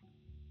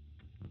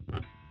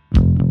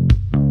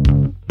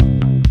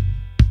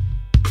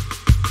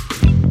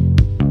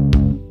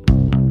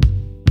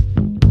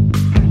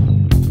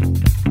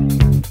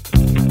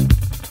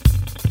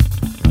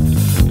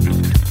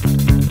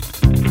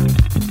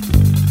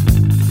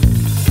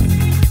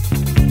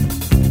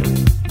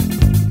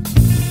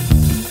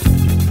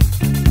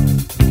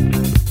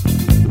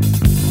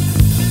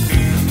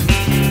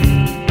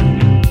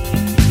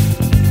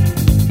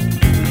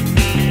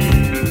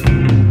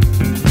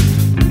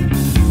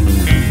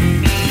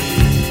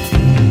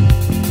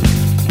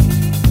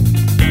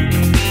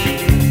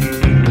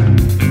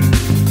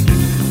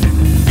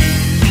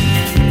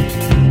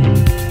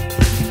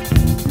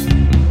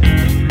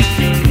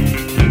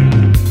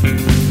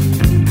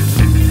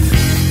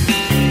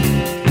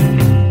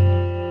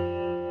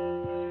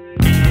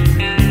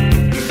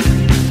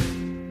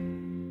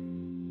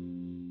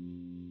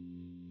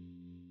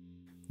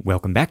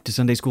 Welcome back to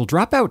Sunday School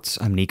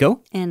Dropouts. I'm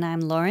Nico. And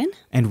I'm Lauren.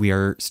 And we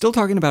are still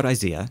talking about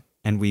Isaiah.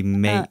 And we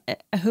may...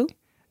 Who?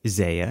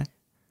 Isaiah.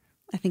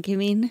 I think you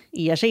mean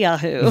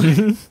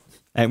Yeshayahu.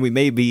 And we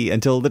may be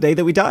until the day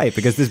that we die,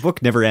 because this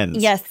book never ends.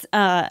 Yes.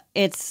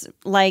 It's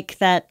like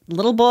that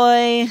little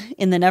boy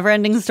in the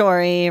never-ending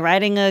story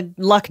riding a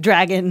luck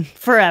dragon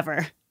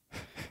forever.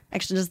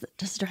 Actually,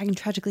 does the dragon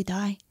tragically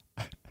die?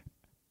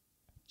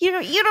 You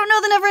don't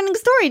know the never-ending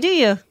story, do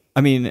you?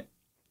 I mean,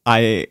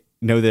 I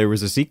know there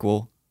was a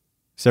sequel.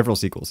 Several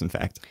sequels, in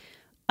fact.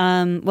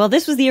 Well,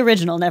 this was the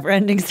original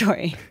never-ending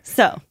story.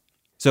 So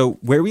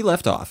where we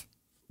left off,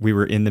 we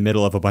were in the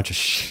middle of a bunch of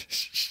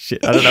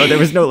shit. I don't know. There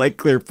was no like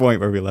clear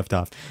point where we left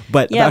off.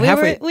 But yeah,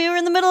 we were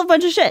in the middle of a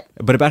bunch of shit.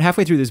 But about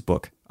halfway through this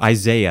book,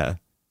 Isaiah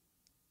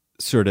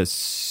sort of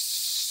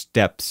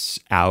steps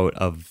out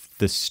of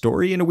the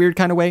story in a weird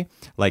kind of way.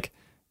 Like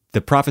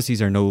the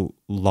prophecies are no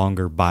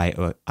longer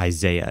by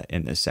Isaiah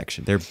in this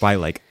section. They're by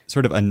like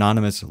sort of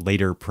anonymous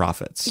later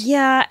prophets.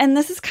 Yeah, and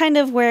this is kind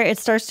of where it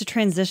starts to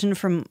transition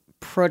from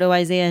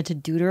Proto-Isaiah to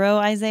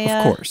Deutero-Isaiah.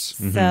 Of course.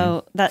 Mm-hmm.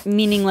 So that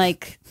meaning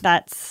like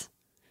that's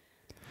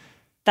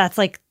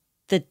like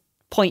the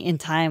point in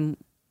time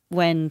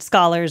when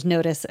scholars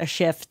notice a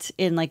shift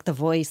in like the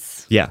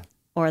voice. Yeah.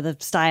 Or the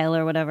style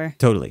or whatever.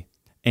 Totally.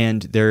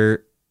 And there's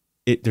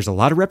a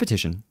lot of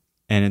repetition,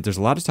 and there's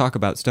a lot of talk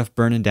about stuff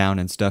burning down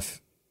and stuff,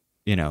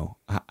 you know,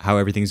 how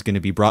everything's going to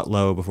be brought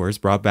low before it's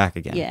brought back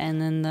again. Yeah, and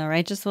then the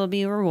righteous will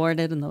be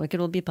rewarded and the wicked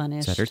will be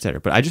punished. Et cetera, et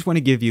cetera. But I just want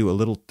to give you a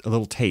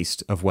little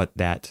taste of what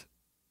that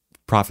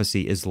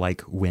prophecy is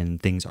like when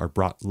things are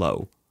brought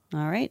low.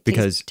 All right.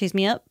 Because taste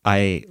me up.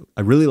 I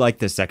really like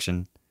this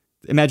section.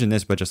 Imagine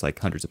this, but just like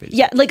hundreds of pages.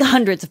 Yeah, like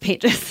hundreds of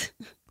pages.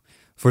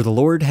 For the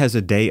Lord has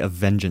a day of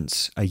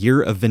vengeance, a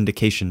year of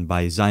vindication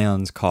by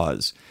Zion's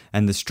cause,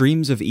 and the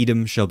streams of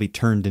Edom shall be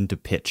turned into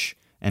pitch,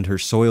 and her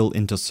soil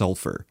into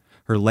sulfur.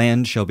 Her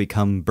land shall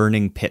become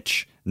burning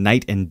pitch.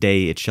 Night and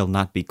day it shall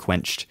not be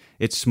quenched.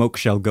 Its smoke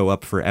shall go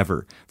up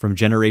forever. From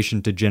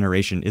generation to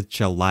generation it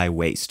shall lie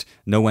waste.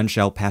 No one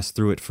shall pass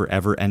through it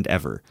forever and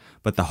ever.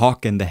 But the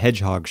hawk and the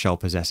hedgehog shall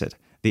possess it.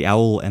 The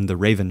owl and the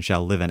raven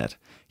shall live in it.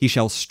 He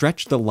shall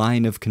stretch the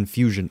line of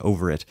confusion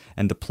over it,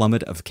 and the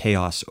plummet of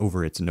chaos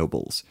over its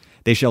nobles.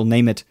 They shall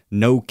name it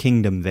No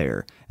Kingdom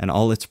there, and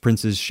all its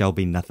princes shall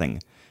be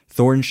nothing.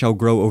 Thorns shall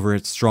grow over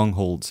its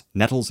strongholds,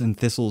 nettles and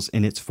thistles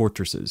in its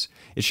fortresses.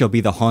 It shall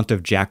be the haunt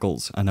of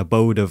jackals, an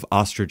abode of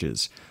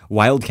ostriches.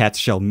 Wildcats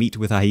shall meet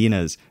with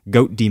hyenas,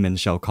 goat demons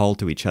shall call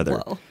to each other.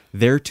 Whoa.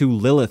 There too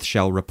Lilith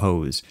shall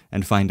repose,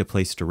 and find a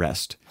place to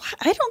rest.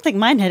 I don't think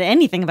mine had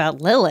anything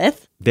about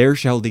Lilith. There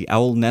shall the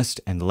owl nest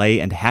and lay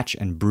and hatch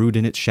and brood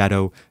in its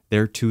shadow.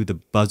 There too the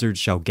buzzards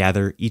shall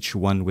gather, each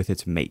one with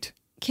its mate.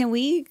 Can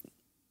we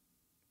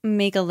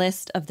make a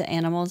list of the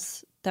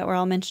animals that were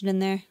all mentioned in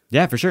there?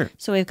 Yeah, for sure.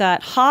 So we've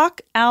got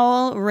hawk,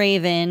 owl,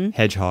 raven.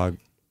 Hedgehog.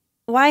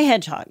 Why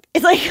hedgehog?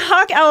 It's like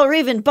hawk, owl,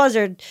 raven,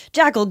 buzzard,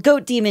 jackal,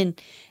 goat demon,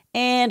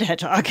 and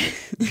hedgehog.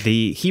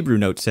 The Hebrew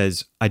note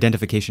says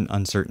identification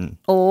uncertain.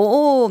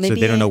 Oh, maybe.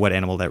 So they don't know what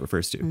animal that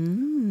refers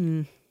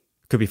to.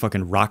 Could be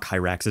fucking rock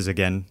hyraxes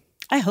again.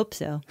 I hope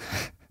so.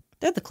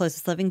 They're the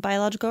closest living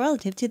biological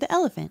relative to the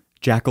elephant.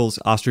 Jackals,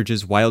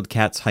 ostriches,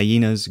 wildcats,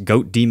 hyenas,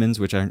 goat demons,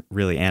 which aren't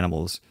really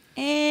animals.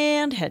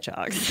 And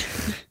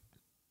hedgehogs.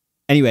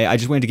 Anyway, I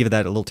just wanted to give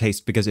that a little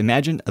taste because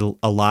imagine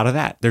a lot of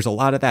that. There's a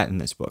lot of that in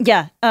this book.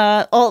 Yeah,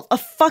 a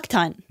fuck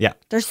ton. Yeah.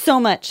 There's so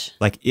much.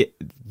 Like,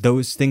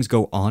 those things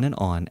go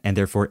on, and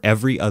therefore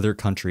every other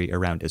country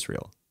around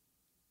Israel.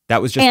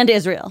 That was just... And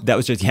Israel. That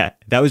was just, yeah.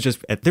 That was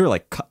just, there were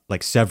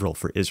like several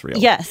for Israel.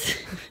 Yes.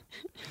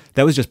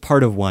 That was just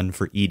part of one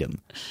for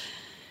Edom.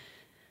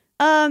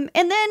 And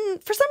then,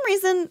 for some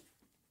reason,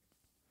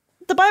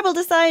 the Bible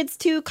decides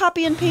to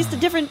copy and paste a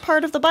different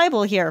part of the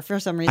Bible here for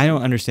some reason. I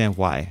don't understand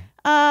why.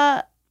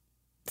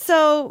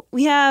 So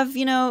we have,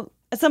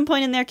 at some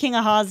point in there, King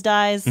Ahaz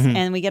dies,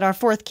 and we get our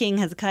fourth king,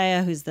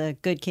 Hezekiah, who's the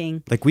good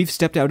king. Like, we've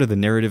stepped out of the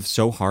narrative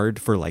so hard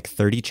for like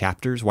 30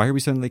 chapters. Why are we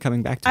suddenly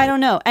coming back to it? I don't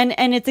know. And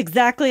it's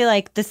exactly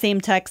like the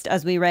same text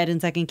as we read in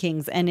 2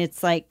 Kings. And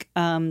it's like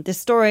the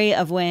story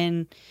of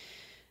when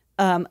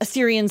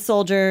Assyrian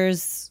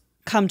soldiers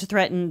come to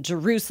threaten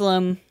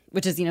Jerusalem,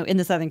 which is, in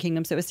the southern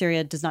kingdom, so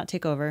Assyria does not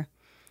take over.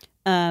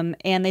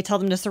 And they tell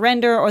them to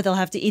surrender or they'll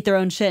have to eat their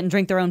own shit and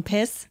drink their own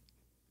piss.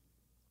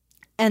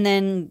 And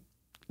then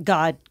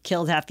God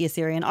killed half the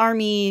Assyrian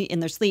army in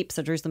their sleep,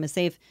 so Jerusalem is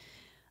safe.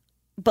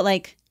 But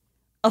like,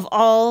 of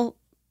all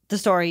the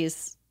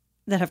stories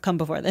that have come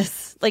before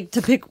this, like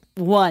to pick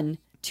one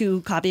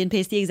to copy and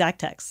paste the exact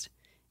text,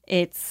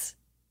 it's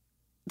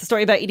the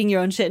story about eating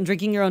your own shit and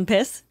drinking your own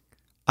piss.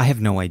 I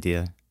have no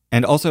idea.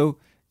 And also,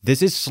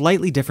 this is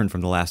slightly different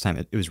from the last time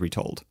it was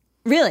retold.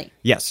 Really?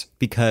 Yes,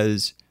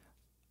 because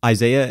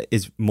Isaiah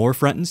is more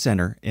front and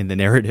center in the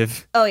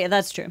narrative. Oh, yeah,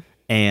 that's true.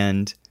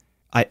 And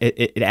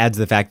it adds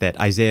the fact that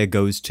Isaiah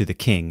goes to the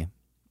king,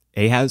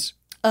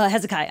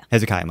 Hezekiah,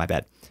 my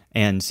bad,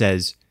 and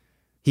says,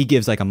 he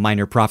gives like a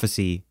minor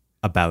prophecy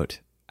about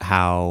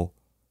how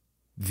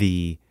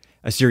the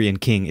Assyrian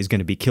king is going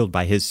to be killed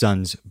by his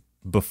sons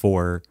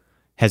before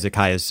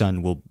Hezekiah's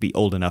son will be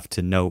old enough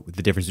to know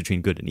the difference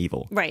between good and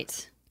evil.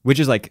 Right. Which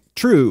is like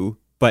true,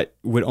 but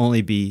would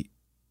only be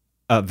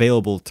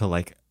available to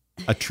like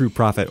a true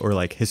prophet or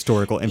like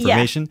historical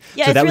information.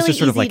 Yeah, so that was really just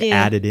sort of like easy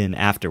added in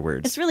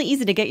afterwards. It's really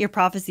easy to get your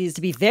prophecies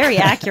to be very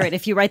accurate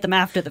if you write them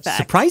after the fact.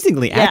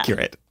 Surprisingly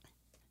accurate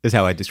is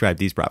how I describe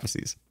these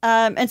prophecies.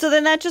 And so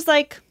then that just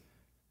like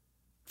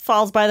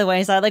falls by the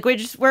wayside. Like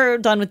we're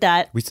done with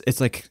that. It's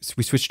like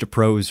we switched to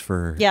prose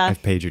for a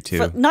page or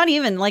two. Not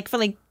even for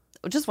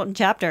just one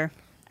chapter.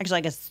 Actually,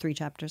 I guess it's 3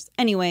 chapters.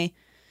 Anyway,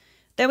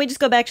 then we just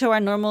go back to our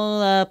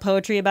normal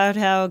poetry about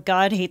how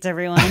God hates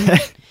everyone.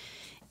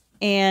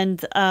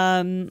 And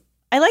I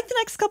like the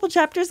next couple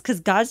chapters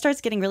because God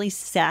starts getting really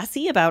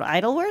sassy about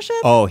idol worship.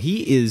 Oh,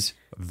 he is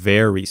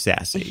very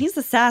sassy. He's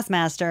the sass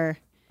master.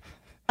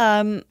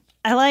 I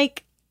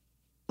like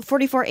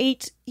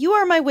 44:8, you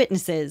are my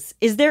witnesses.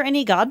 Is there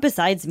any God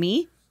besides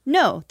me?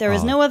 No, there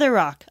is no other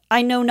rock.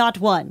 I know not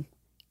one.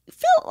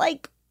 Felt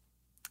like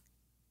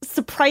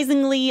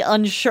surprisingly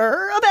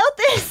unsure about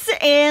this,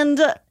 and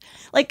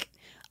like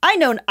I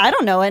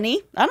don't know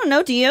any. I don't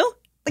know. Do you?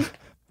 Like,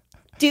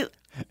 do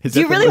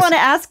you really want to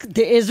ask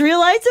the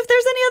Israelites if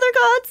there's any other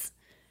gods?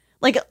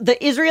 Like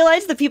the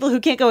Israelites, the people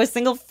who can't go a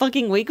single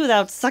fucking week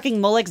without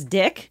sucking Molech's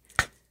dick?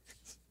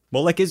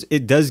 Molech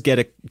does get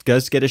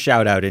a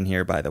shout out in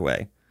here, by the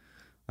way.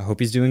 I hope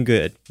he's doing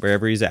good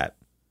wherever he's at.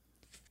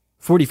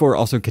 44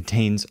 also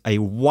contains a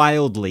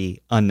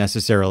wildly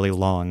unnecessarily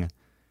long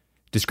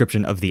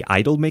description of the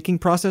idol making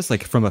process,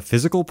 like from a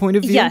physical point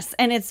of view. Yes,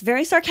 and it's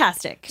very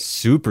sarcastic.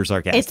 Super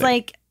sarcastic. It's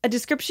like a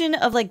description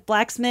of like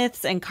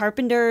blacksmiths and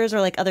carpenters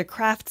or like other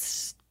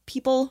crafts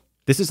people.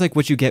 This is like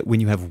what you get when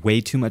you have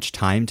way too much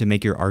time to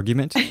make your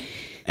argument,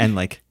 and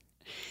like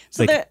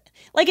so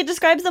like it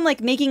describes them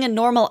like making a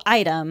normal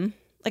item,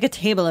 like a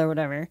table or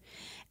whatever,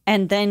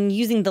 and then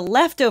using the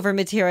leftover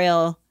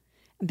material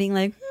and being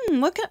like,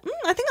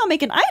 I think I'll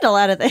make an idol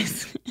out of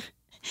this.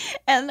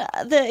 And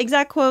the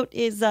exact quote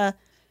is,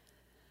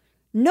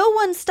 no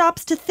one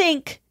stops to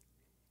think,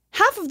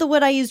 half of the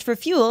wood I used for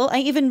fuel, I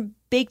even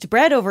baked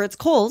bread over its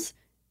coals.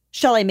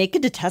 Shall I make a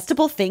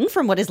detestable thing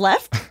from what is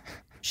left?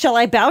 Shall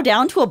I bow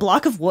down to a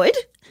block of wood?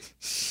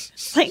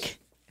 Like,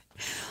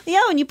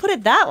 yeah, when you put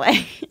it that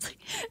way, it's like,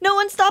 no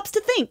one stops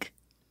to think,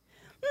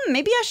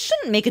 maybe I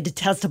shouldn't make a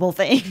detestable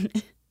thing.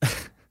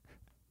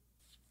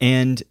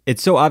 And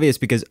it's so obvious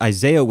because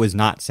Isaiah was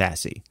not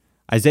sassy.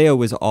 Isaiah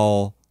was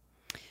all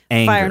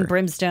anger. Fire and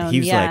brimstone,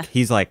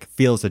 He's like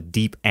feels a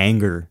deep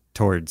anger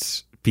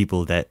towards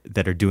people that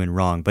are doing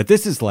wrong. But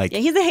this is like... Yeah,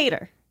 he's a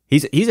hater.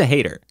 He's a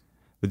hater.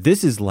 But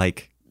this is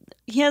like...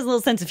 He has a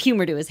little sense of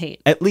humor to his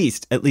hate. At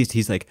least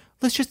he's like,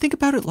 let's just think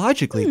about it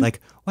logically. Like,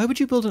 why would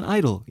you build an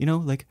idol? You know,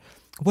 like,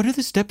 what are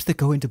the steps that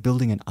go into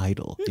building an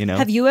idol? You know?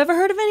 Have you ever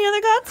heard of any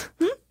other gods?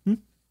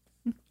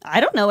 I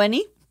don't know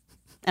any.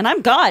 And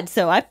I'm God,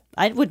 so I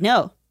would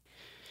know.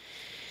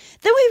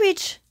 Then we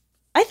reach,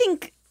 I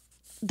think,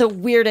 the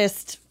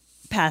weirdest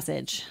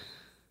passage.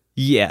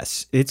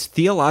 Yes, it's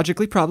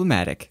theologically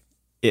problematic.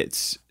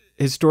 It's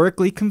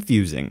historically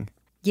confusing.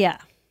 Yeah.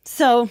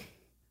 So,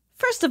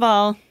 first of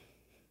all,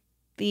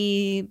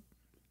 the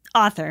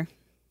author,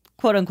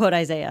 quote unquote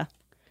Isaiah,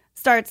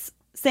 starts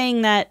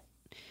saying that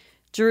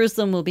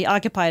Jerusalem will be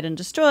occupied and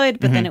destroyed,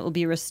 but then it will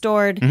be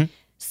restored,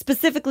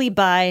 specifically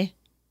by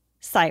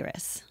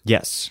Cyrus.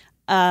 Yes.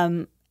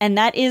 And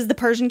that is the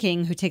Persian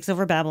king who takes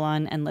over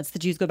Babylon and lets the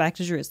Jews go back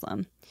to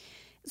Jerusalem.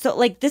 So,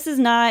 like, this is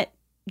not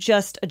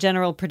just a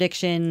general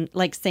prediction,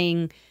 like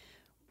saying,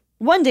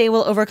 one day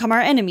we'll overcome our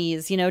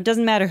enemies. You know, it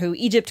doesn't matter who,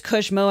 Egypt,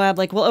 Cush, Moab,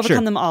 like, we'll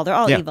overcome them all. They're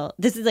all evil.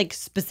 This is, like,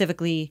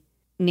 specifically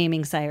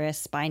naming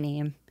Cyrus by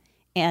name.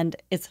 And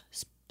it's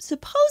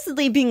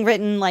supposedly being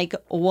written, like,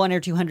 100 or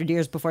 200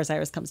 years before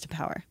Cyrus comes to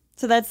power.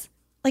 So that's,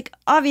 like,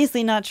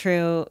 obviously not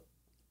true.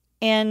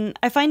 And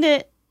I find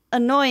it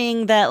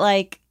annoying that,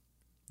 like,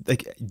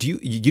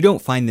 you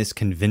don't find this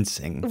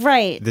convincing,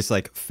 right? This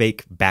like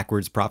fake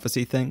backwards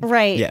prophecy thing,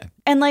 right? Yeah,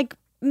 and like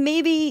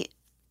maybe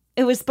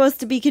it was supposed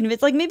to be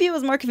convincing. Like maybe it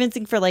was more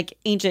convincing for like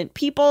ancient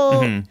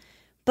people,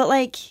 but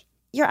like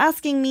you're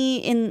asking me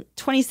in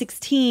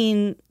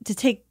 2016 to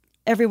take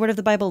every word of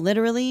the Bible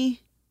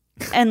literally,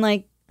 and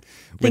like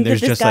think that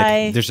this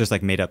guy there's just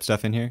like made up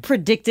stuff in here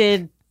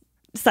predicted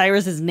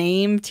Cyrus's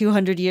name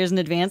 200 years in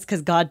advance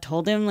because God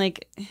told him.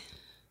 Like,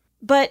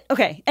 but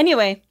okay.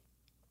 Anyway.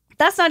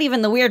 That's not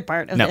even the weird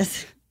part of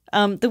this.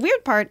 The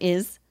weird part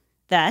is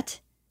that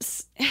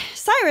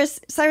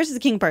Cyrus is the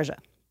king of Persia.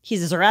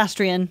 He's a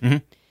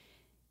Zoroastrian.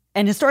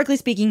 And historically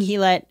speaking, he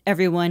let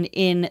everyone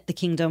in the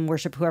kingdom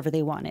worship whoever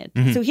they wanted.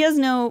 So he has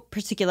no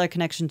particular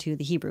connection to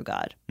the Hebrew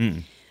God.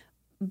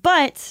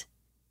 But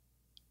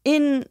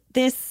in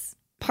this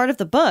part of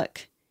the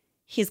book,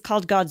 he's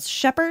called God's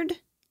shepherd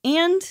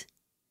and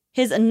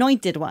his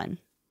anointed one.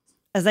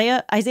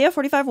 Isaiah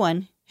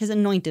 45:1, his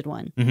anointed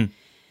one.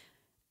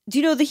 Do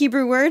you know the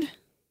Hebrew word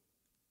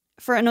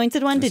for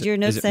anointed one? Did your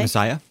notes say?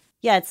 Messiah?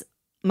 Yeah, it's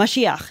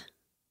Mashiach,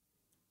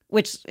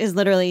 which is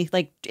literally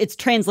like it's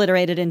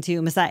transliterated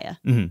into Messiah.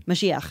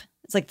 Mashiach.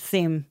 It's like the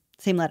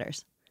same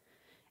letters,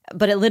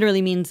 but it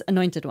literally means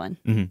anointed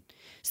one.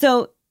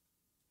 So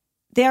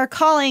they are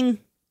calling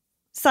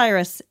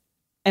Cyrus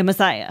a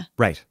Messiah,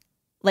 right?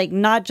 Like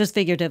not just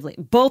figuratively,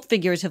 both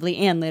figuratively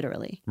and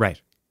literally, right?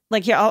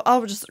 Like here,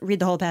 I'll just read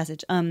the whole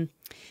passage.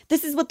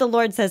 This is what the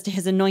Lord says to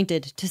his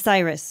anointed, to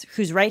Cyrus,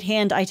 whose right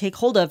hand I take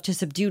hold of to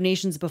subdue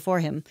nations before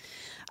him.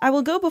 I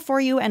will go before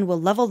you and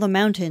will level the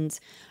mountains.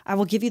 I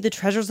will give you the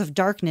treasures of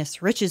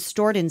darkness, riches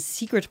stored in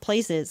secret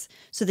places,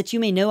 so that you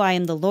may know I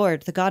am the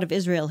Lord, the God of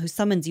Israel, who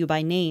summons you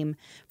by name.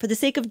 For the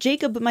sake of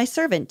Jacob, my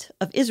servant,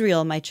 of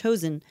Israel, my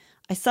chosen,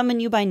 I summon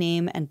you by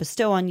name and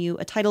bestow on you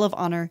a title of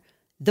honor,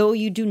 though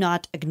you do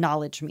not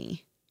acknowledge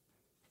me.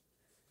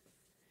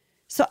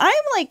 So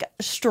I'm like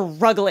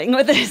struggling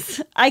with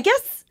this. I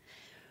guess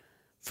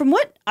from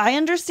what I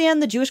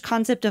understand, the Jewish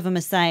concept of a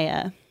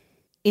Messiah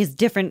is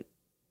different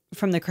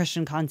from the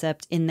Christian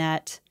concept in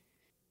that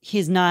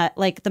he's not,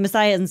 like, the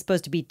Messiah isn't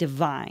supposed to be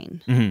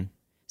divine. Mm-hmm.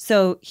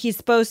 So he's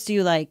supposed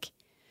to, like,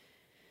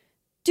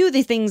 do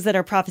the things that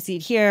are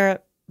prophesied here,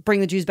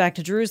 bring the Jews back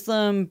to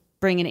Jerusalem,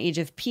 bring an age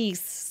of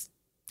peace.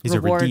 He's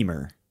a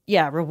redeemer.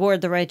 Yeah,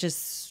 reward the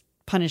righteous,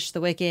 punish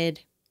the wicked.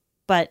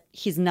 But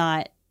he's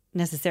not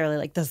necessarily,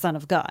 like, the Son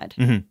of God.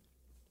 Mm-hmm.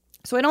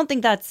 So I don't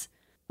think that's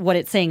what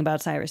it's saying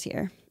about Cyrus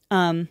here.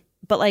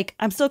 But, like,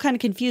 I'm still kind of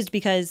confused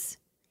because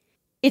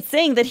it's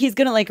saying that he's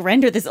going to, like,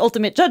 render this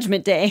ultimate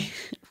judgment day.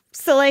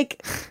 So,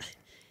 like,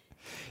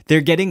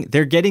 they're getting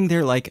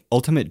their, like,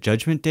 ultimate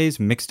judgment days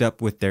mixed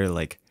up with their,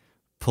 like,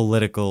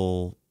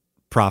 political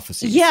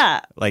prophecies.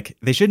 Yeah. Like,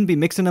 they shouldn't be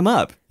mixing them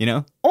up, you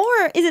know?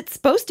 or is it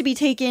supposed to be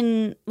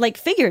taken, like,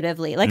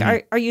 figuratively?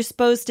 Like, are you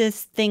supposed to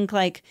think,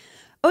 like,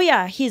 oh,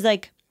 yeah, he's,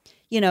 like,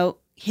 you know,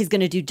 he's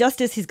going to do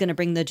justice. He's going to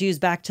bring the Jews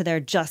back to their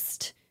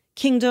just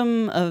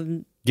kingdom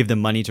of... Give them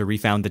money to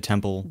refound the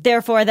temple.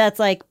 Therefore, that's,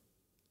 like,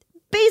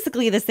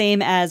 basically the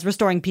same as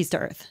restoring peace to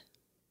earth.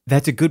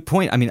 That's a good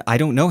point. I mean, I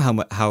don't know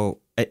how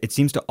it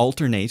seems to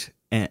alternate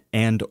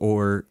and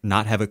or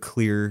not have a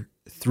clear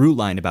through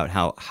line about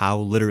how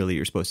literally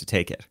you're supposed to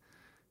take it.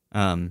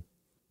 Do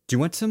you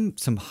want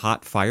some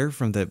hot fire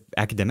from the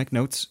academic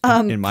notes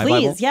in my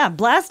please, Bible? yeah,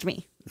 blast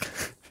me.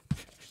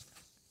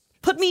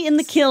 Put me in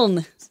the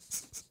kiln.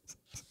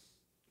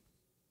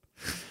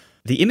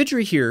 The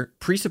imagery here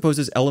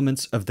presupposes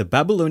elements of the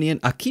Babylonian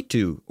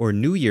Akitu, or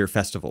New Year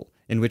festival,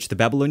 in which the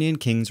Babylonian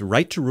king's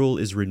right to rule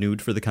is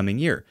renewed for the coming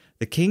year.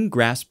 The king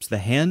grasps the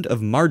hand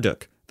of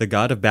Marduk, the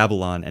god of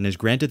Babylon, and is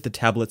granted the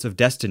tablets of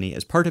destiny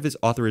as part of his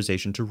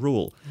authorization to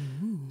rule.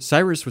 Ooh.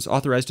 Cyrus was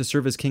authorized to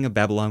serve as king of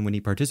Babylon when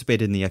he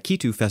participated in the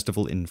Akitu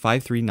festival in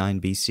 539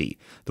 BC.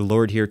 The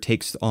Lord here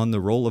takes on the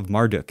role of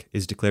Marduk,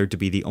 is declared to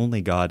be the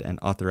only god, and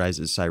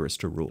authorizes Cyrus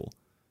to rule.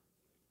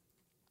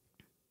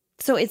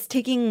 So it's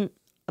taking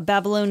a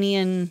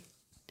Babylonian...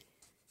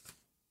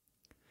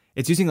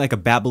 It's using like a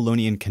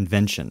Babylonian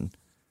convention.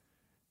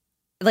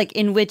 Like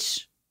in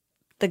which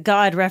the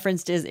god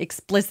referenced is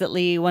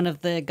explicitly one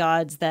of the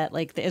gods that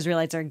like the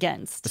Israelites are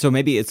against. So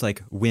maybe it's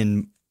like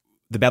when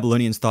the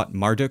Babylonians thought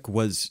Marduk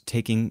was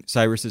taking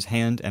Cyrus's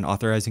hand and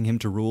authorizing him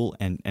to rule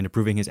and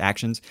approving his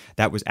actions,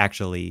 that was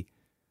actually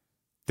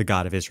the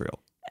god of Israel.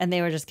 And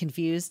they were just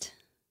confused?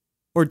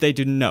 Or they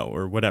didn't know,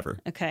 or whatever.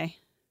 Okay.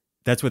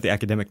 That's what the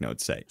academic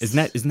notes say.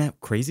 Isn't that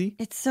crazy?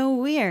 It's so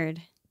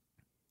weird.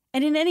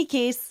 And in any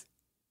case,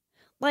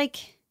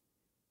 like,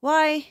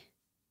 why?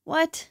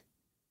 What?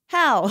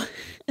 How?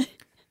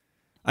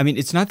 I mean,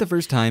 it's not the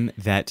first time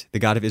that the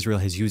God of Israel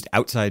has used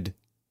outside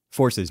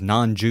forces,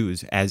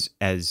 non-Jews, as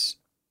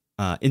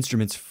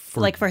instruments for...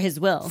 Like for his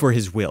will. For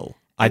his will.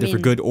 Either for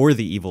good or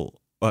the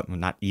evil. Well,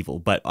 not evil,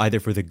 but either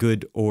for the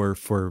good or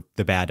for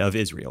the bad of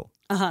Israel.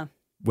 Uh-huh.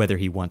 Whether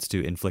he wants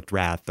to inflict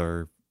wrath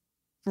or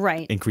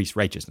increase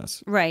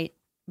righteousness. Right.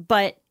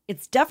 But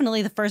it's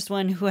definitely the first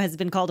one who has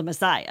been called a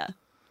Messiah.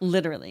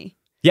 Literally.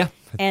 Yeah.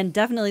 And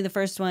definitely the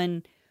first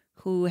one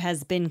who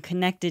has been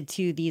connected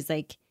to these,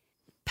 like,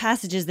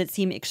 passages that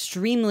seem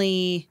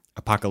extremely...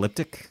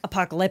 Apocalyptic.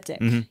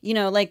 Mm-hmm. You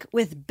know, like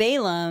with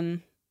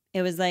Balaam,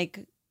 it was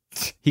like...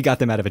 He got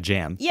them out of a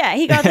jam. Yeah,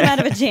 he got them out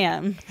of a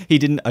jam. He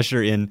didn't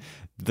usher in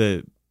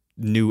the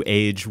new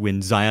age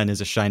when Zion is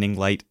a shining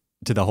light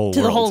to the whole world.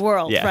 To the whole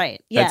world, yeah,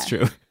 right. Yeah. That's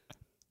true.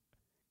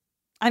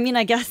 I mean,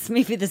 I guess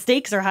maybe the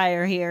stakes are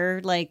higher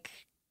here, like,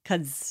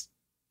 because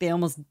they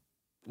almost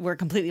were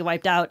completely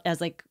wiped out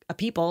as, like, a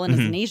people and as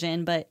a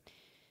nation, but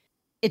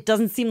it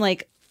doesn't seem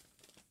like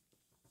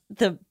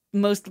the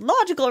most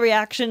logical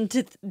reaction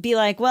to be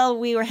like, well,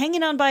 we were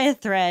hanging on by a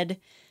thread,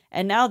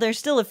 and now there's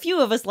still a few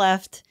of us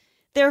left,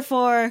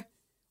 therefore,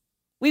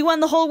 we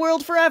won the whole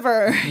world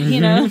forever, you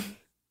know?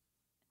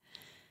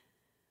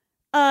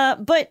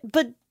 But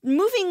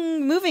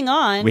moving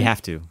on. We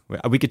have to.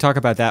 We could talk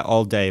about that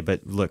all day,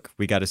 but look,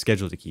 we got a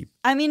schedule to keep.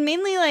 I mean,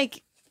 mainly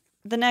like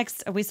the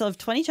next, we still have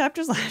 20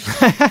 chapters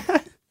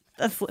left.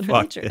 That's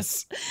literally true.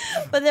 This.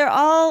 But they're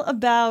all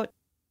about,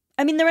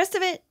 I mean, the rest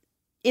of it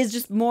is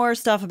just more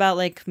stuff about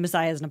like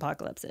messiahs and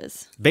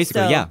apocalypses.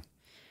 Basically, so,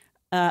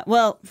 yeah.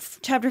 Well,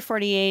 chapter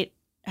 48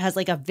 has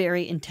like a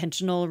very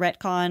intentional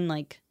retcon,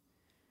 like,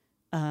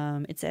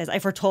 it says, I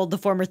foretold the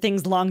former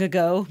things long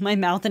ago. My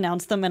mouth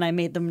announced them and I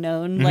made them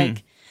known.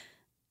 Like,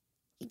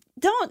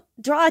 don't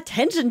draw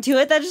attention to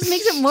it. That just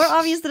makes it more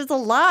obvious that it's a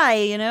lie,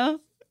 you know?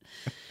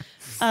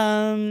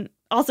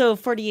 Also,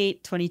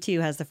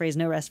 48:22 has the phrase,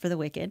 no rest for the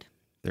wicked.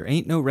 There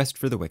ain't no rest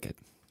for the wicked.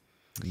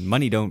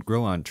 Money don't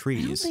grow on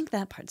trees. I don't think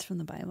that part's from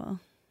the Bible.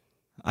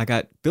 I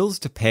got bills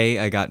to pay.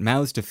 I got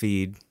mouths to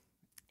feed.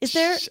 Is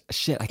there...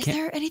 Shit, I can't... Is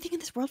there anything in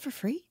this world for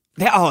free?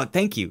 Oh,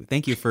 thank you.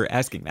 Thank you for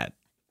asking that.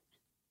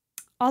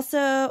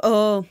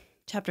 Also,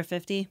 chapter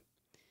 50.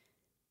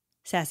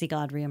 Sassy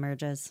God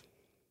reemerges.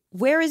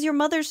 Where is your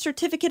mother's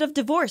certificate of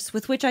divorce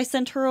with which I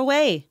sent her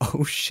away?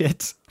 Oh,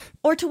 shit.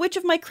 Or to which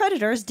of my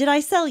creditors did I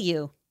sell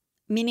you?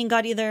 Meaning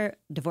God either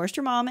divorced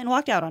your mom and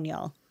walked out on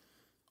y'all,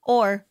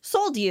 or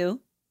sold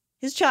you,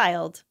 his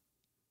child,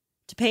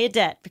 to pay a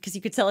debt, because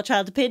you could sell a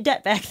child to pay a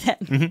debt back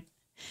then.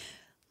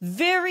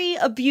 very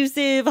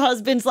abusive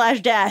husband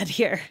slash dad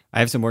here. I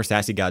have some more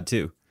sassy God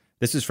too.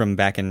 This is from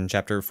back in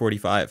chapter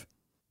 45.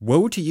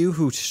 Woe to you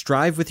who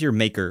strive with your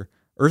maker,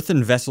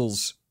 earthen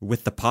vessels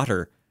with the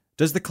potter.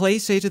 Does the clay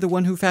say to the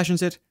one who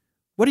fashions it,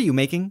 "What are you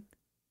making?"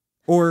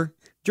 Or,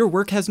 "Your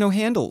work has no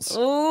handles."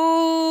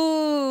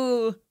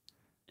 Ooh.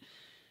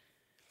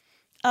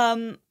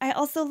 I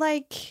also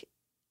like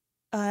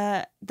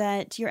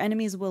that your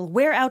enemies will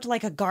wear out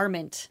like a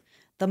garment.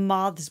 The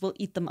moths will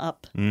eat them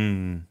up.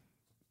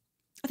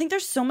 I think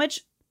there's so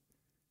much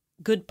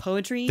good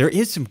poetry. There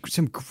is some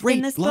great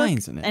in this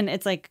lines book, in it. and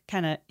it's like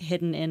kind of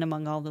hidden in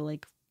among all the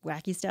like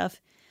wacky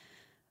stuff.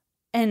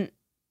 And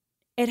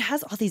it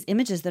has all these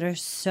images that are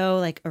so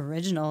like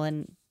original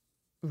and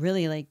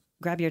really like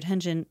grab your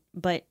attention,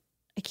 but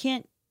I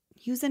can't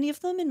use any of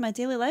them in my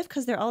daily life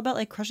because they're all about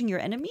like crushing your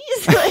enemies.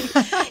 Like,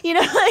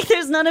 like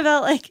there's none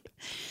about like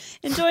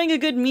enjoying a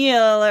good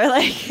meal or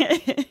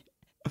like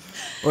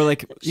or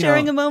like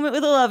sharing a moment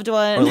with a loved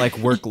one, or like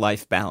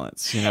work-life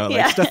balance. Like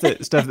Yeah. stuff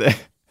that.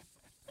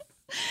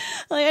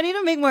 Like I need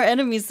to make more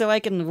enemies so I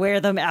can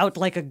wear them out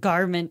like a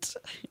garment,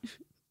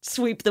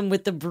 sweep them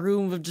with the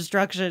broom of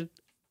destruction.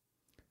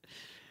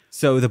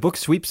 So the book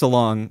sweeps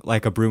along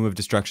like a broom of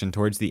destruction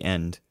towards the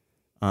end.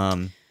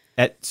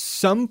 At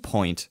some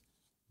point,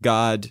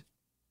 God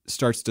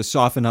starts to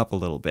soften up a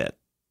little bit,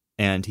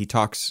 and he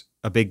talks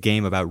a big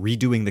game about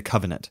redoing the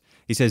covenant.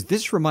 He says,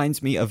 "This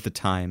reminds me of the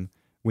time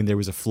when there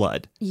was a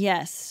flood."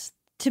 Yes.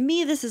 To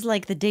me, this is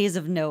like the days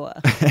of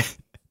Noah,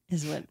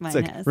 is what mine It's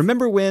like, has.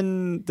 remember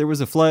when there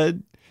was a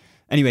flood?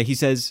 Anyway, he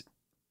says,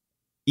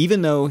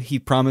 even though he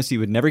promised he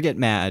would never get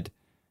mad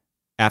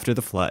after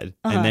the flood,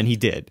 and then he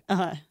did,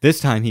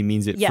 this time he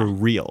means it for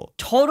real.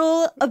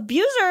 Total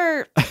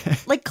abuser,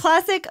 like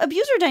classic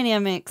abuser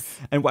dynamics.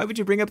 And why would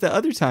you bring up the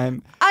other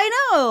time? I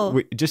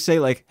know. Just say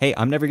like, "Hey,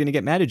 I'm never going to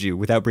get mad at you,"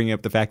 without bringing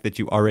up the fact that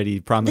you already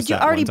promised That you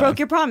that already one time. broke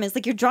your promise.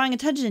 Like you're drawing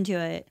attention to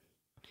it.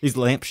 He's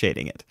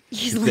lampshading it.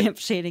 He's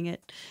lampshading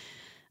it.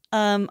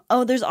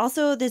 There's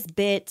also this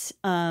bit.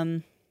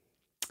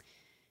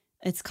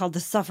 It's called "The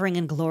Suffering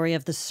and Glory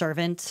of the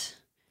Servant,"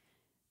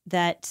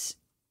 that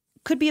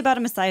could be about a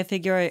Messiah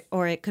figure,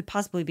 or it could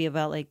possibly be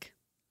about like.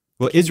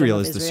 Well, Israel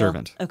is the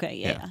servant. Okay,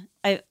 yeah.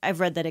 I've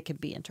read that it could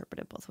be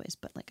interpreted both ways,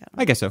 but like I don't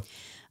know. I guess so.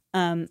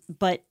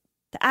 But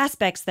the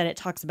aspects that it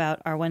talks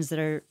about are ones that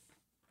are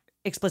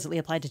explicitly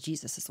applied to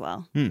Jesus as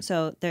well.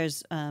 So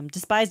there's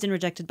despised and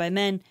rejected by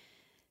men,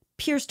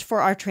 pierced for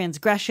our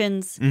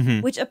transgressions,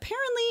 which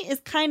apparently is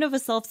kind of a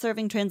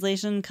self-serving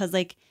translation because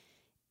like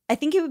I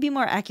think it would be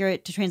more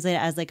accurate to translate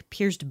it as like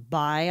pierced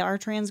by our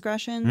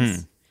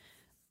transgressions.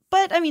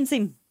 But I mean,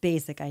 same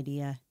basic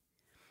idea.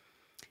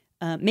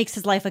 Makes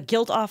his life a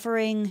guilt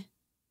offering,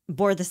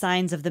 bore the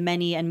signs of the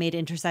many and made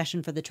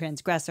intercession for the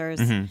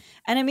transgressors. And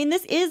I mean,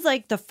 this is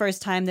like the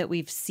first time that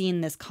we've seen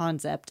this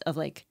concept of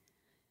like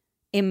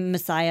a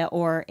Messiah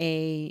or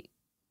a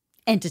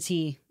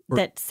entity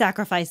that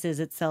sacrifices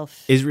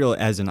itself. Israel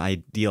as an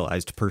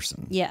idealized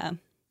person. Yeah.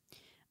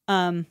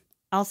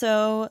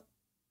 Also,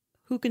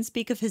 who can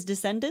speak of his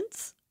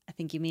descendants? I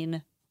think you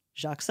mean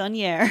Jacques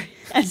Sonnier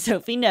and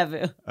Sophie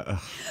Neveu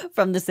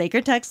from the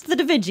sacred text, the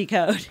Da Vinci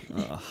Code.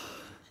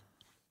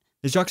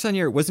 Jacques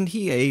Sonnier, wasn't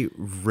he a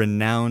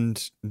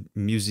renowned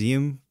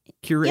museum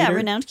curator? Yeah,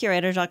 renowned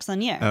curator Jacques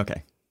Sonnier.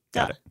 Okay,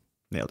 got it.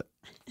 Nailed it.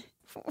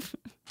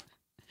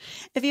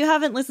 If you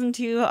haven't listened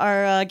to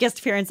our guest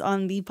appearance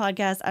on the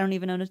podcast, I Don't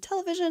Even Own a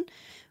Television,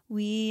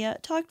 we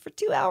talked for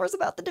 2 hours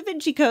about the Da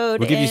Vinci Code.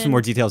 We'll give you some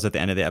more details at the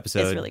end of the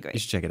episode. It's really great. You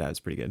should check it out.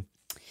 It's pretty good.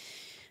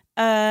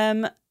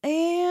 And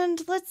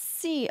let's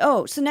see.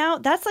 Oh, so now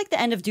that's like the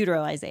end of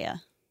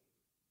Deutero-Isaiah.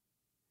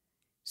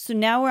 So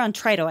now we're on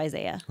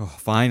Trito-Isaiah. Oh,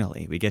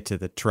 finally, we get to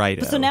the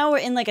Trito. So now we're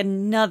in like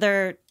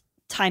another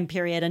time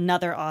period,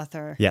 another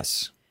author.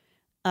 Yes.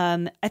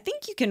 I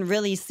think you can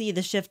really see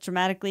the shift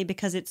dramatically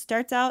because it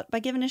starts out by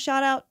giving a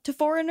shout out to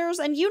foreigners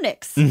and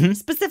eunuchs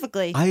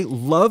specifically. I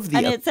love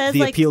the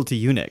like, appeal to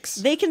eunuchs.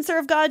 They can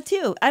serve God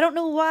too. I don't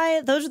know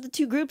why those are the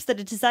two groups that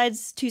it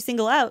decides to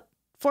single out.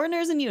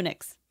 Foreigners and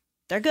eunuchs.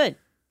 They're good.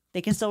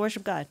 They can still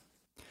worship God.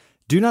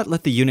 Do not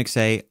let the eunuch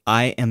say,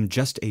 "I am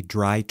just a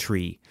dry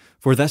tree."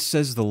 For thus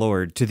says the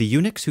Lord, to the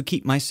eunuchs who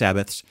keep my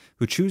Sabbaths,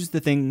 who choose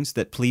the things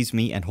that please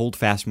me and hold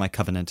fast my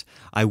covenant,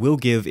 I will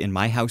give in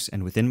my house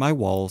and within my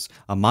walls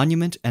a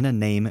monument and a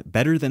name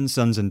better than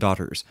sons and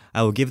daughters.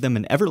 I will give them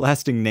an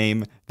everlasting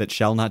name that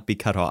shall not be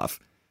cut off.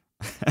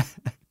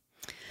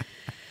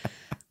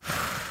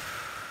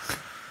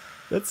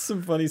 That's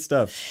some funny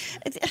stuff.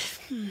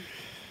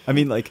 I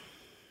mean, like,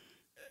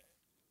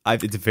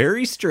 it's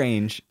very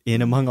strange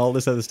in among all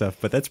this other stuff,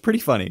 but that's pretty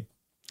funny.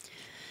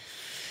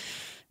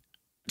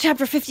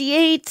 Chapter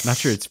 58. Not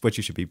sure it's what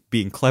you should be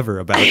being clever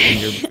about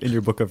in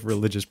your book of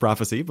religious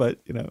prophecy, but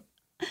you know.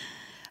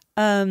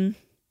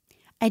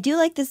 I do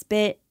like this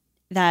bit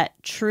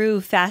that true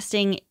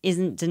fasting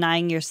isn't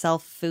denying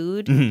yourself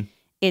food.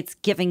 It's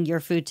giving your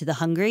food to the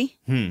hungry.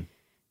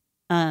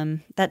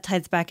 That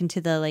ties back into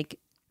the like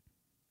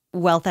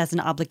wealth as an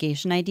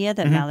obligation idea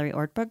that Mallory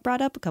Ortberg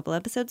brought up a couple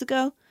episodes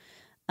ago.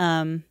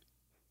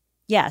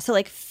 Yeah, so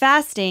like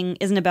fasting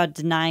isn't about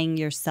denying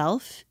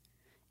yourself.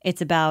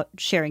 It's about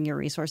sharing your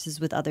resources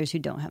with others who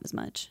don't have as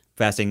much.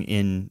 Fasting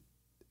in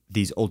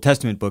these Old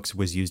Testament books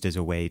was used as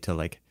a way to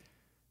like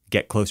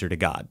get closer to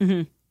God.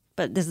 Mm-hmm.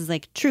 But this is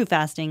like true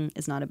fasting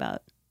is not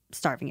about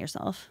starving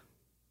yourself.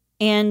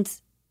 And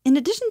in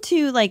addition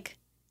to like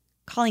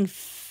calling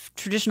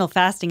traditional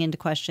fasting into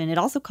question, it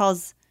also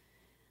calls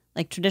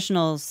like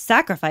traditional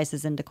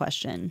sacrifices into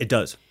question. It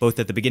does, both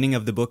at the beginning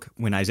of the book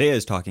when Isaiah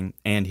is talking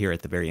and here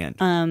at the very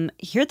end.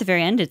 Here at the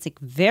very end, it's like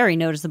very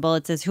noticeable.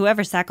 It says,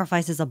 whoever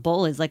sacrifices a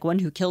bull is like one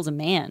who kills a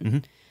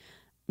man,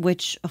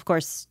 which of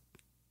course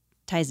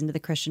ties into the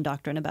Christian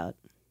doctrine about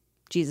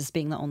Jesus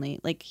being the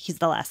only, like he's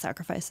the last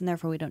sacrifice, and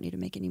therefore we don't need to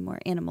make any more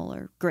animal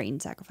or grain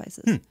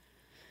sacrifices.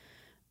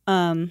 What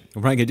am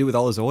I going to do with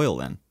all this oil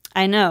then?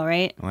 I know,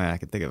 right? Well, I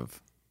can think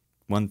of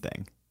one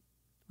thing.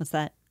 What's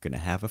that? Gonna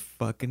have a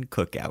fucking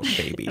cookout,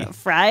 baby.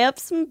 Fry up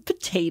some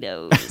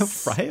potatoes.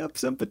 Fry up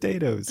some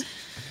potatoes.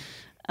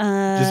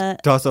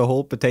 Just toss a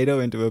whole potato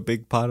into a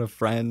big pot of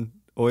frying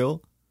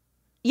oil?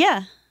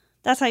 Yeah.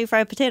 That's how you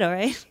fry a potato,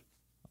 right?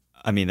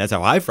 I mean, that's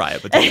how I fry a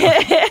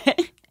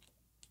potato.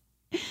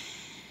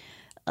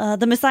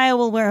 The Messiah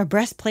will wear a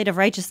breastplate of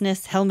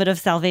righteousness, helmet of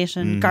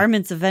salvation,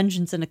 garments of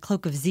vengeance, and a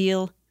cloak of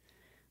zeal.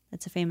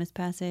 That's a famous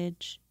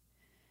passage.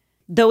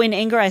 Though in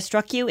anger I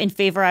struck you, in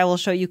favor I will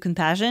show you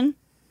compassion.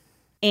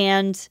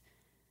 And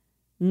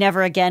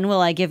never again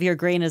will I give your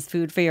grain as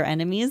food for your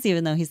enemies,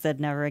 even though he said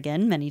never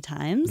again many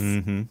times.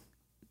 Mm-hmm.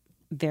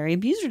 Very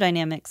abuser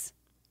dynamics.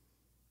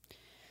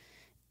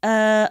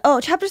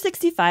 Chapter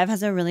 65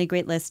 has a really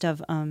great list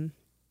of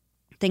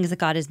things that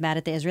God is mad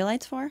at the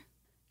Israelites for.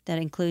 That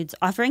includes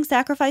offering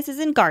sacrifices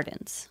in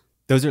gardens.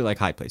 Those are like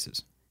high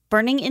places.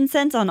 Burning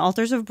incense on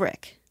altars of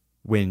brick.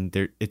 When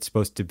it's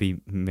supposed to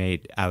be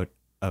made out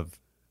of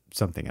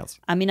something else.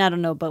 I mean, I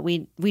don't know, but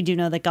we do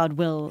know that God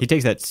will He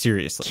takes that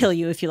seriously. kill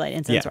you if you light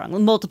incense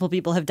wrong. Multiple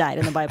people have died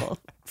in the Bible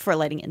for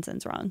lighting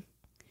incense wrong.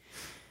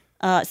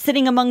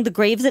 Sitting among the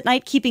graves at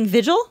night, keeping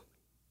vigil.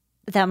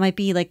 That might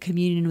be like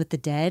communion with the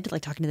dead,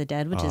 like talking to the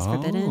dead, which is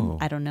forbidden.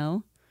 I don't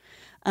know.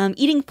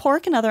 Eating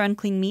pork and other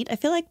unclean meat. I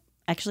feel like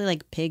actually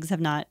like pigs have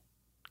not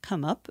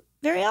come up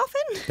very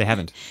often. They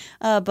haven't.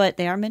 But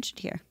they are mentioned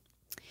here.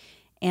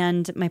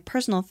 And my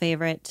personal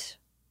favorite,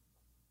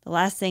 the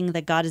last thing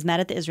that God is mad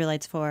at the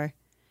Israelites for,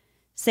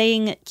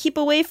 saying, keep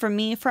away from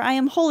me, for I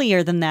am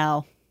holier than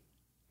thou.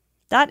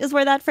 That is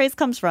where that phrase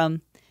comes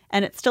from.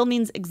 And it still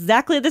means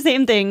exactly the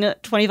same thing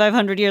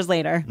 2,500 years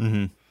later.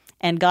 Mm-hmm.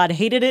 And God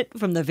hated it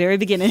from the very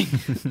beginning.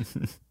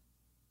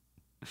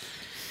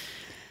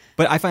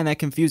 But I find that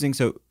confusing.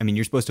 So, I mean,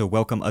 you're supposed to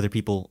welcome other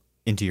people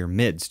into your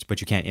midst,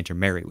 but you can't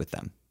intermarry with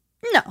them.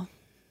 No.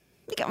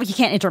 You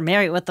can't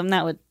intermarry with them.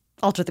 That would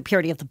alter the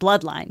purity of the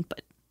bloodline.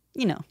 But,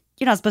 you know,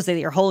 you're not supposed to say that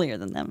you're holier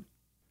than them.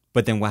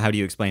 But then how do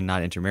you explain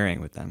not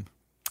intermarrying with them?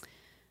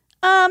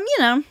 You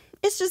know,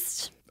 it's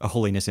just a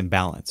holiness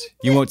imbalance.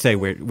 You won't say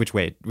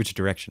which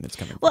direction it's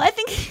coming from. Well, I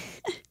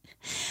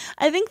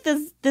think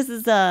this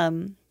is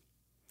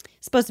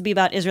supposed to be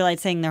about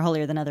Israelites saying they're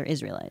holier than other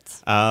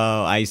Israelites.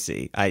 Oh, I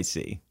see.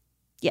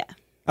 Yeah.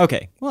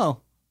 Okay.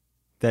 Well,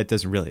 that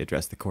doesn't really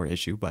address the core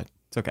issue, but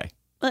it's okay.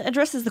 Well, it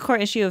addresses the core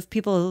issue of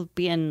people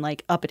being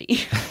like uppity,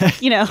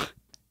 you know.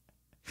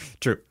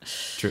 True.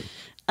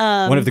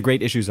 One of the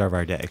great issues of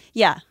our day.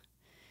 Yeah.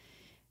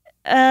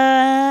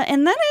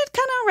 And then it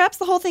kind of wraps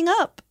the whole thing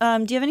up.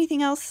 Do you have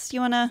anything else you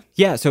want to?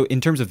 Yeah. So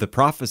in terms of the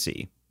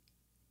prophecy,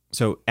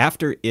 so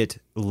after it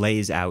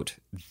lays out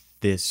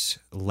this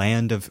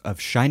land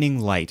of shining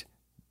light,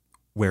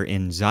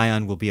 wherein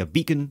Zion will be a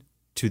beacon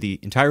to the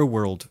entire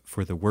world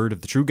for the word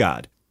of the true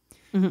God,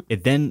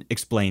 it then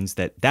explains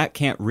that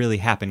can't really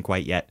happen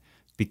quite yet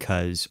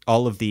because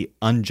all of the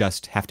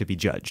unjust have to be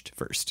judged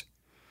first.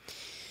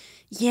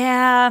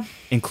 Yeah.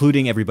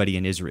 Including everybody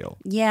in Israel.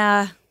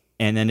 Yeah.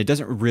 And then it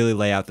doesn't really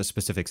lay out the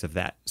specifics of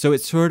that. So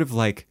it's sort of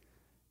like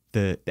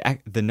the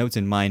notes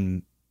in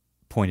mine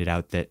pointed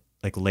out that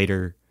like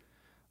later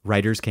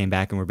writers came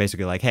back and were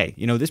basically like, hey,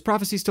 you know, this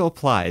prophecy still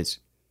applies,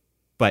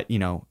 but, you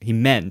know, he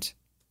meant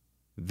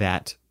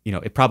that, you know,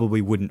 it probably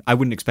I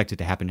wouldn't expect it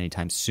to happen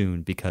anytime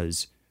soon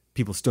because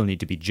people still need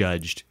to be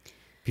judged.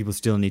 People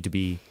still need to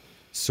be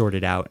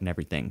sorted out and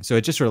everything. So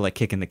it's just sort of like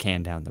kicking the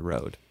can down the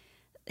road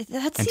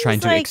and trying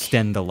to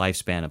extend the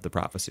lifespan of the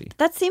prophecy.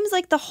 That seems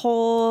like the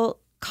whole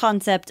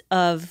concept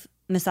of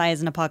messiahs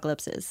and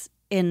apocalypses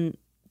in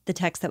the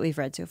text that we've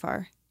read so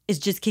far is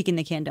just kicking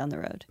the can down the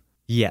road.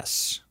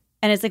 Yes.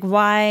 And it's like,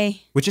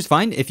 why? Which is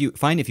fine if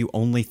you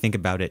only think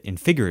about it in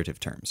figurative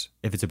terms.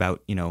 If it's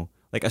about, you know,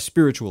 like a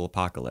spiritual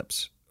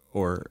apocalypse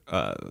or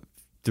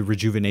the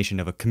rejuvenation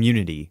of a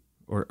community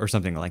or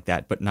something like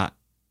that, but not,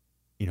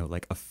 you know,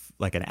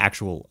 like an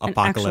actual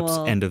apocalypse,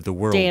 end of the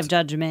world. Day of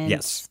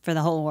judgment for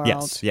the whole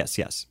world. Yes.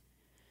 If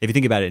you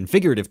think about it in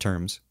figurative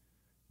terms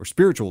or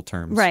spiritual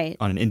terms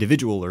on an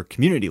individual or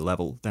community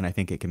level, then I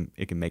think it can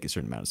make a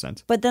certain amount of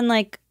sense. But then,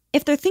 like,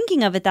 if they're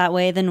thinking of it that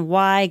way, then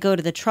why go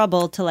to the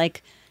trouble to,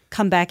 like,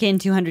 come back in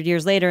 200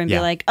 years later and be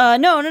like,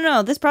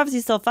 no, this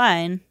prophecy's still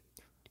fine?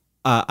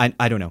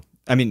 I don't know.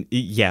 I mean,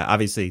 yeah,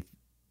 obviously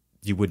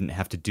you wouldn't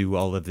have to do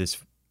all of this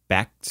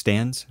back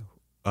stands.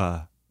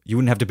 You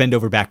wouldn't have to bend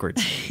over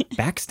backwards.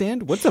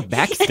 Backstand? What's a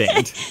backstand?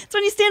 It's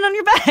when you stand on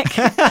your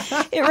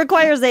back. It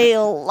requires a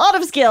lot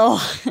of skill.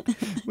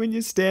 When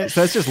you stand,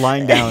 so that's just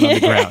lying down on the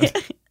ground.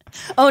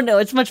 Oh no,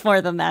 it's much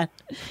more than that.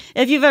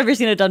 If you've ever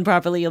seen it done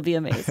properly, you'll be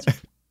amazed.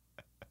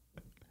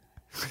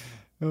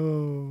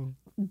 Oh.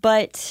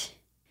 But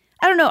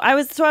I don't know. I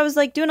was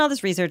like doing all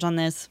this research on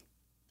this,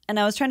 and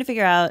I was trying to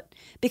figure out,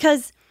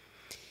 because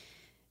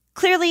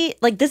clearly,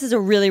 like, this is a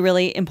really,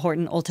 really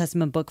important Old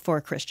Testament book for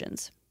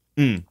Christians.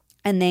 Mm.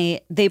 And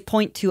they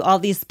point to all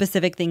these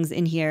specific things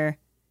in here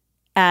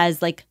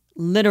as like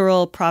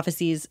literal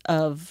prophecies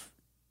of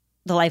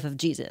the life of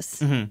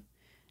Jesus. Mm-hmm.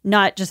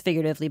 Not just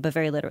figuratively, but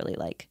very literally.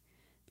 Like,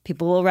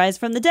 people will rise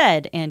from the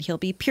dead, and he'll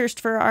be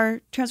pierced for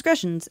our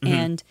transgressions, Mm-hmm.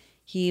 and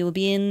he will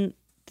be in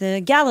the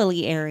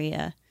Galilee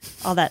area,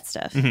 all that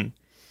stuff. Mm-hmm.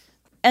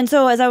 And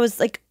so as I was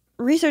like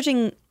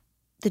researching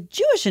the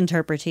Jewish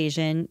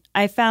interpretation,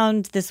 I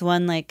found this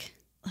one like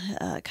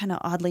kind of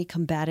oddly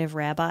combative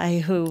rabbi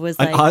who was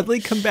An like oddly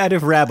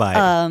combative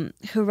rabbi.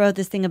 who wrote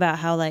this thing about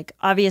how, like,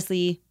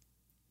 obviously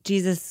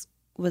Jesus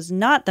was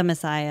not the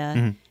Messiah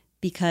Mm-hmm.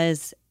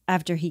 because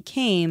after he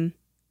came,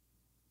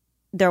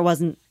 there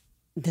wasn't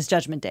this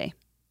judgment day.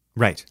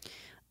 Right.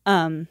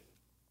 And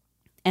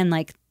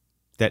like,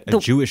 That a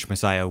Jewish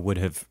Messiah would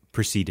have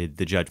preceded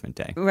the judgment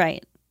day.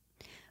 right.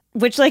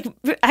 Which, like,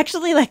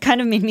 actually, like,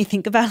 kind of made me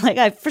think about, like,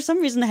 I, for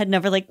some reason, I had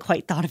never, like,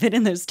 quite thought of it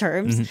in those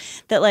terms.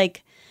 Mm-hmm. That,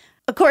 like,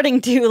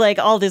 according to, like,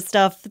 all this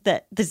stuff,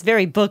 that this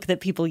very book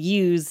that people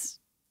use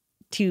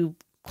to,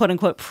 quote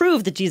unquote,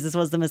 prove that Jesus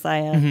was the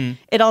Messiah, Mm-hmm.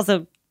 it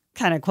also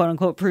kind of, quote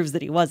unquote, proves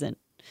that he wasn't.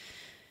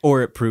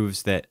 Or it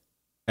proves that,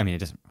 I mean, it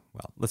doesn't,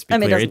 well, let's be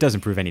clear, it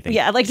doesn't prove anything.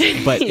 Yeah, I'd like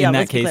to, But yeah, in that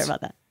let's be clear case,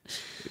 about that.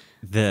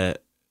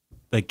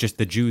 just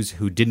the Jews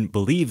who didn't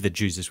believe that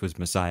Jesus was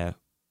Messiah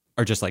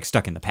are just like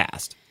stuck in the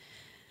past.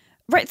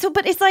 Right. So,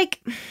 but it's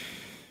like,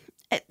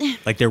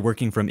 Like they're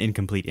working from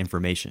incomplete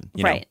information,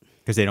 you know, Right.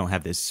 because they don't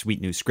have this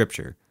sweet new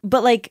scripture.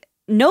 but like,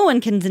 no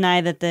one can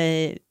deny that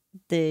the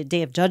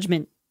day of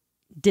judgment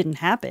didn't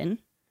happen.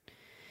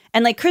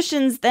 And like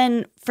Christians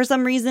then, for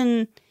some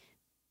reason,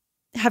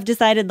 have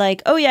decided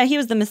like, oh yeah, he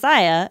was the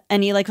Messiah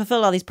and he like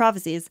fulfilled all these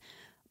prophecies,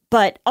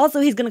 but also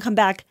he's going to come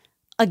back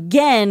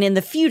again in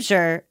the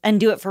future and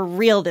do it for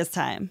real this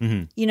time,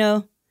 Mm-hmm. you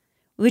know,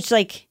 which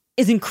like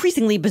is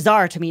increasingly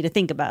bizarre to me to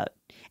think about.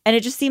 And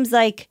it just seems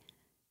like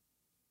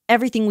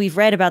everything we've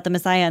read about the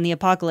Messiah and the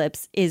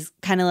apocalypse is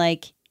kind of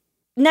like,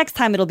 next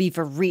time it'll be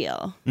for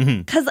real.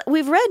 Mm-hmm. Because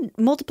we've read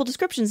multiple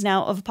descriptions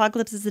now of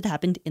apocalypses that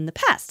happened in the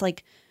past.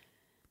 Like,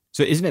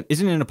 So isn't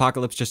an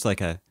apocalypse just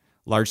like a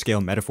large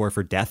scale metaphor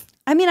for death?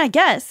 I mean, I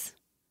guess.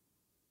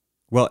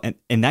 Well, and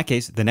in that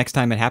case, the next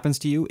time it happens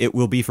to you, it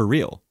will be for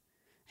real.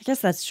 I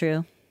guess that's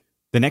true.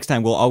 The next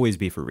time will always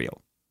be for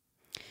real.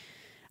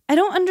 I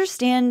don't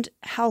understand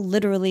how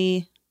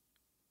literally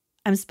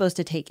I'm supposed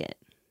to take it.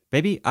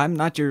 Baby, I'm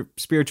not your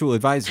spiritual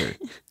advisor.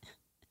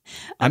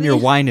 I'm your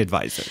wine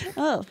advisor.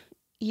 Oh,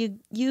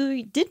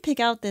 you did pick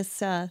out this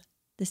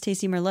this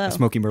tasty Merlot. A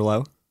smoky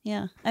Merlot.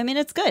 Yeah. I mean,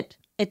 it's good.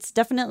 It's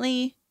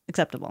definitely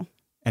acceptable.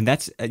 And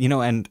that's,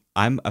 and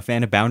I'm a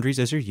fan of boundaries,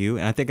 as are you.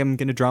 And I think I'm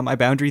going to draw my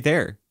boundary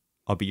there.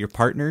 I'll be your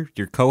partner,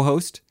 your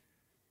co-host,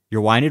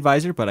 your wine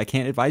advisor, but I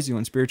can't advise you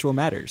on spiritual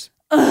matters.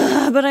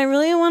 But I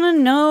really want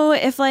to know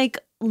if, like,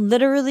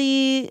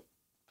 literally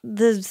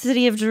the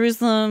city of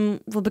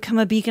Jerusalem will become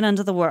a beacon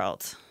unto the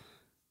world.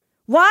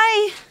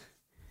 Why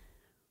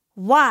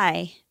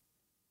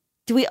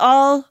do we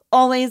all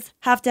always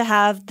have to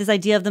have this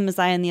idea of the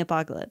Messiah and the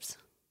apocalypse?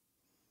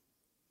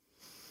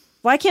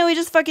 Why can't we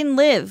just fucking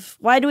live?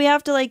 Why do we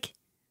have to, like,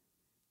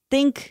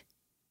 think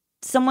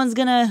someone's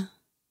gonna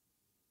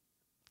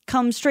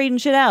come straighten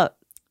shit out?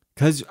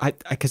 Because I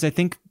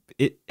think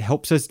it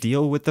helps us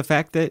deal with the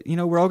fact that,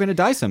 we're all going to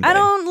die someday. I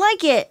don't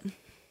like it.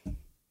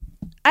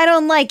 I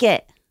don't like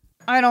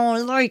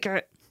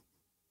it.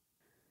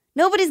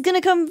 Nobody's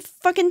gonna come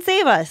fucking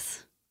save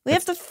us. We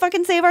have to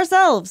fucking save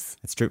ourselves.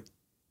 That's true.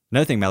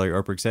 Another thing Mallory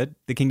Ortberg said,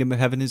 the kingdom of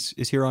heaven is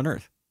here on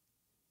earth.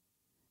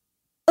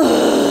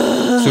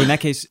 So in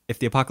that case, if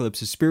the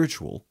apocalypse is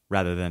spiritual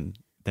rather than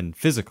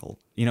physical,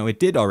 it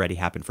did already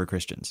happen for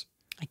Christians.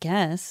 I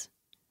guess.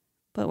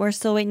 But we're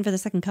still waiting for the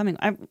second coming.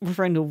 I'm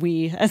referring to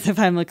we as if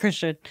I'm a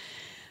Christian.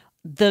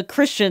 The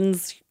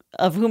Christians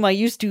of whom I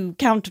used to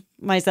count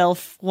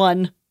myself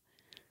one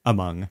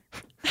Among.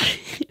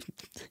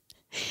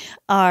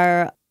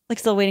 are like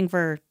still waiting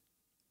for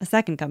a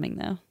second coming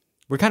though.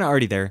 We're kind of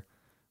already there.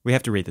 We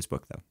have to read this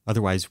book though.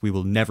 Otherwise, we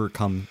will never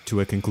come to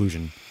a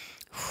conclusion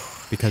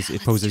because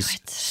it poses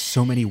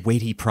so many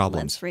weighty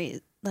problems.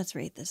 Let's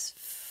read this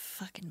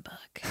fucking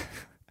book.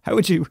 How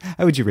would you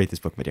rate this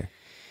book, my dear?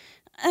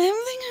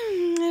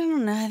 I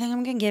don't know. I think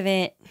I'm gonna give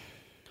it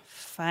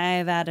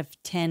 5 out of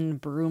 10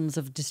 brooms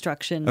of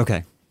destruction.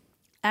 Okay.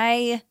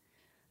 I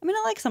mean,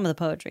 I like some of the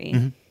poetry.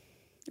 Mm-hmm.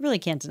 I really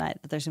can't deny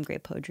that there's some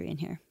great poetry in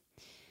here.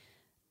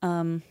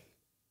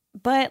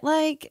 But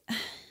like,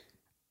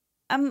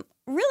 I'm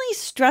really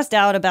stressed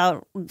out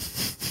about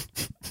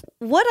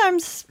what I'm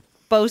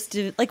supposed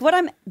to, like, what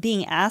I'm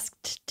being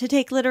asked to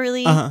take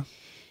literally,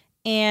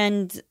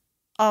 and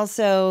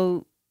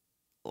also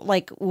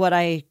like what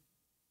I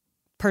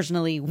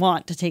personally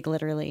want to take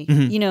literally.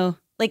 You know,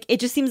 like it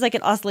just seems like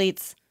it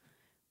oscillates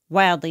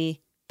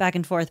wildly back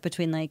and forth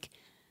between like,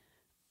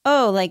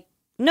 oh, like,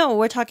 no,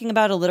 we're talking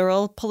about a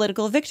literal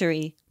political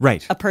victory.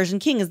 Right. A Persian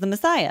king is the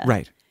Messiah.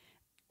 Right.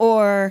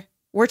 Or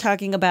we're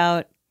talking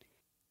about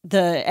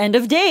the end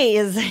of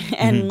days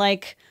and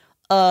like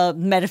a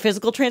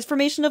metaphysical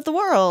transformation of the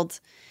world.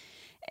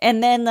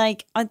 And then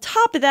like on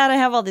top of that, I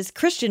have all this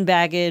Christian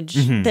baggage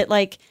that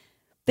like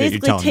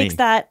basically takes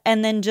that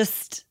and then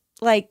just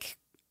like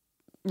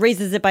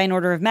raises it by an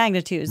order of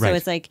magnitude. So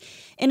it's like,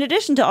 in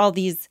addition to all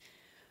these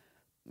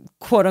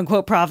quote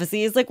unquote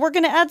prophecies, like we're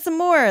going to add some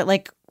more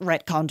like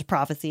retconned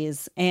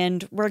prophecies,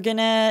 and we're going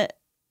to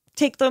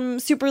take them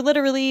super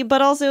literally,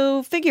 but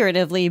also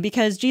figuratively,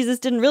 because Jesus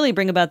didn't really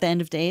bring about the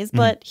end of days,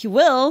 but he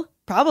will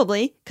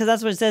probably, because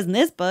that's what it says in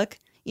this book.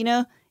 You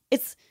know,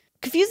 it's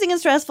confusing and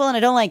stressful, and I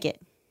don't like it.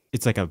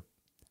 It's like a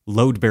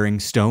load-bearing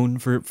stone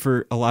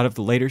for a lot of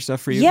the later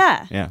stuff for you.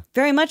 Yeah,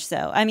 very much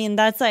so. I mean,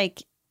 that's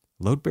like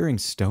load-bearing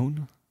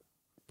stone.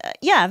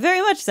 Yeah,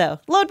 very much so.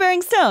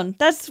 Load-bearing stone.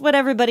 That's what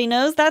everybody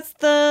knows. That's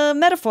the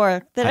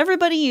metaphor that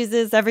everybody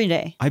uses every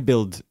day. I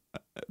build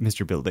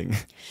Mr. Building.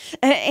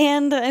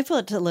 And I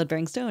put a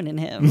load-bearing stone in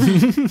him.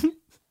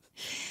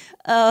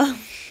 I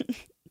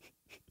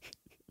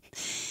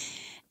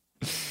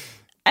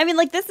mean,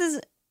 like,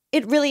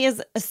 it really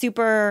is a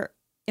super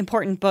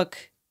important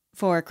book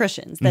for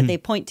Christians that they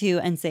point to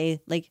and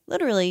say, like,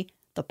 literally,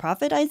 the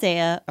prophet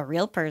Isaiah, a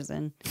real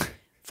person,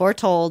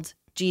 foretold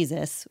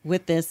Jesus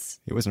with this.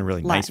 He wasn't a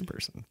really line. Nice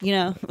person. You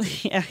know,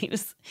 yeah, he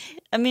was.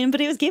 I mean, but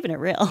he was keeping it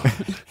real.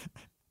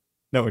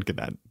 No one can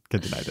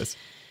deny this.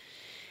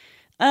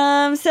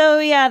 So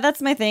yeah,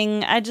 that's my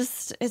thing.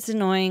 It's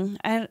annoying.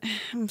 I'm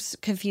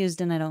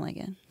confused and I don't like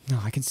it. No,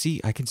 I can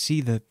see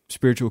the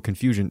spiritual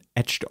confusion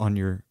etched on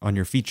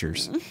your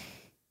features.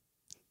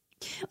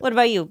 What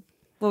about you?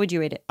 What would you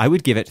rate it? I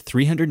would give it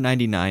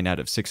 399 out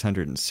of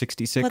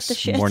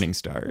 666 morning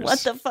stars. What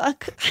the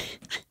fuck?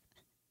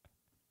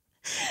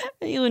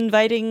 Are you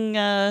inviting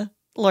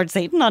Lord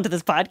Satan onto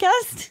this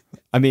podcast?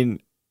 I mean,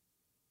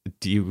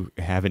 do you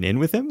have an in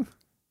with him?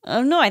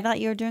 Oh no, I thought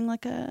you were doing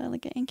like an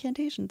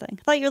incantation thing.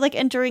 I thought you were like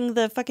entering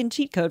the fucking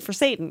cheat code for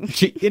Satan.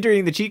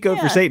 Entering the cheat code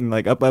for Satan,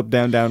 like up,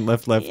 down,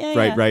 left,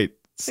 right,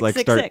 select,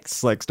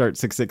 666. start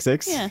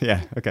 666.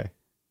 Yeah, okay.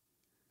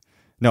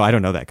 No, I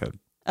don't know that code.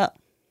 Oh,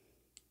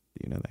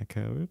 do you know that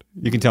code?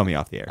 You can tell me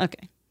off the air.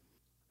 Okay.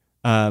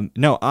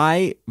 No,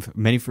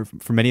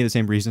 for many of the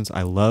same reasons.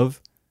 I love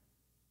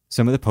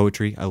some of the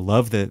poetry. I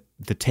love the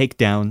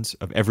takedowns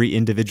of every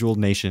individual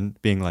nation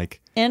being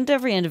like... And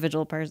every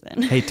individual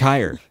person. Hey,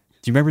 Tyre, do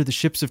you remember the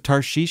ships of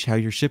Tarshish, how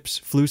your ships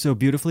flew so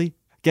beautifully?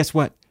 Guess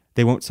what?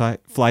 They won't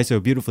fly so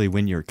beautifully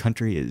when your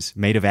country is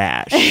made of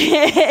ash.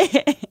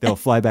 They'll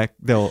fly.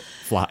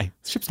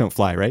 Ships don't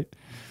fly, right?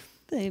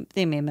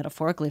 They may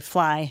metaphorically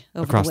fly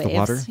over across the waves. The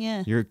water.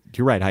 Yeah. You're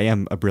right. I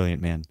am a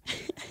brilliant man.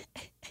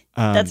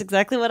 That's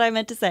exactly what I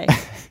meant to say.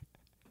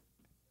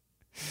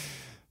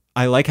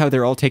 I like how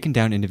they're all taken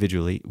down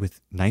individually with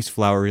nice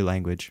flowery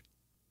language.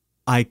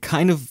 I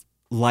kind of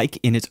like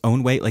in its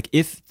own way, like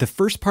if the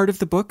first part of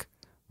the book,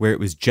 where it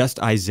was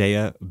just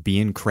Isaiah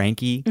being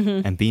cranky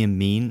and being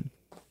mean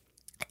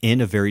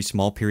in a very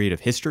small period of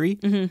history,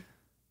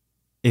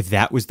 if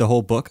that was the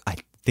whole book, I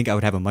think I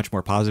would have a much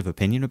more positive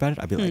opinion about it.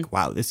 I'd be like,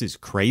 wow, this is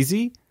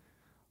crazy.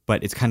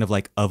 But it's kind of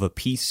like of a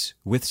piece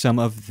with some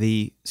of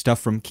the stuff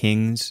from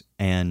Kings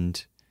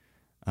and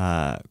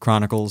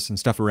Chronicles and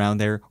stuff around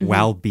there,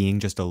 while being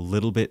just a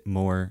little bit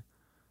more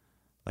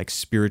like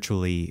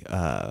spiritually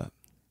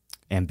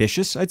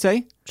ambitious, I'd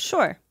say.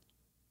 Sure.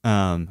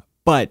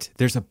 But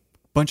there's a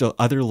bunch of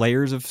other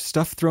layers of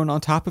stuff thrown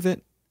on top of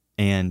it,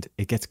 and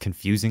it gets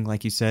confusing,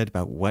 like you said,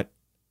 about what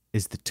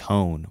is the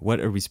tone. What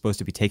are we supposed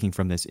to be taking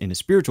from this in a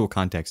spiritual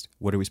context?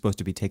 What are we supposed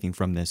to be taking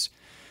from this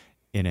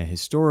in a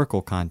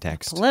historical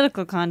context?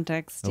 Political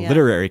context, a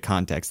literary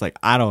context? Like,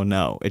 I don't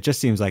know. It just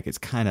seems like it's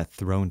kind of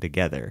thrown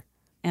together.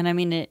 And I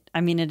mean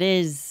it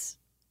is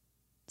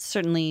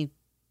certainly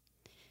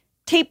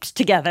taped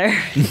together,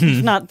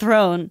 if not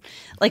thrown,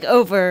 like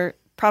over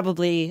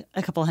probably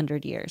a couple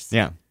 100 years.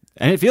 Yeah.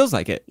 And it feels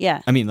like it.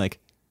 Yeah. I mean, like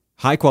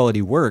high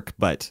quality work,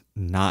 but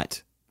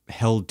not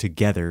held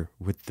together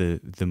with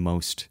the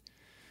most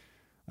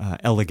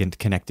elegant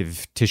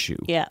connective tissue.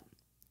 Yeah.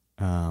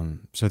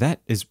 So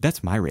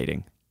that's my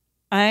rating.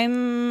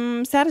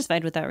 I'm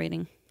satisfied with that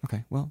rating.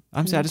 Okay. Well,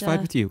 I'm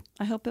satisfied with you.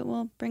 I hope it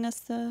will bring us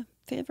the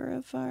favor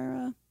of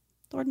our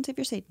Lord and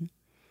Savior Satan.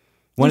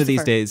 One of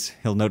these days,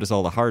 he'll notice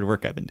all the hard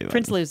work I've been doing.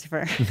 Prince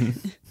Lucifer.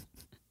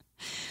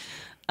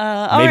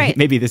 All right.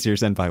 Maybe this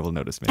year's Senpai will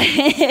notice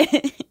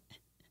me.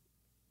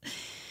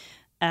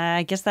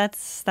 I guess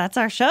that's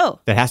our show.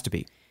 That has to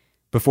be.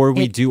 Before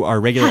we do our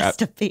regular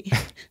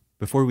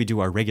before we do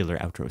our regular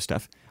outro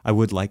stuff, I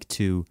would like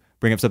to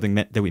bring up something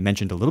that we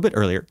mentioned a little bit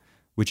earlier,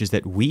 which is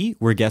that we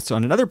were guests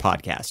on another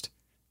podcast,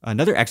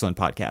 another excellent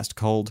podcast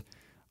called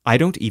I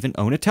Don't Even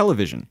Own a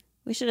Television.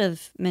 We should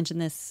have mentioned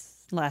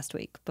this last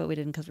week, but we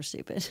didn't because we're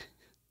stupid.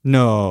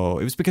 No,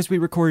 it was because we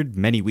record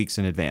many weeks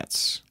in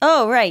advance.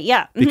 Oh, right.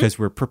 Yeah. Because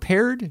we're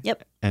prepared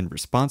Yep. and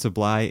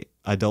responsible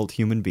adult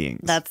human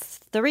beings. That's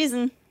the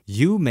reason.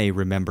 You may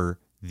remember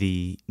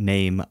the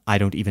name I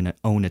Don't Even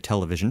Own a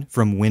Television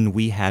from when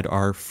we had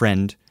our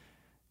friend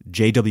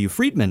J.W.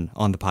 Friedman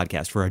on the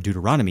podcast for our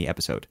Deuteronomy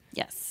episode.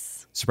 Yes.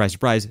 Surprise,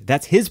 surprise,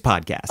 that's his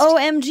podcast.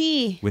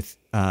 OMG. With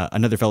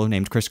another fellow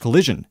named Chris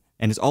Collision.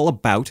 And it's all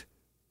about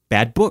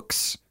bad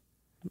books.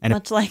 And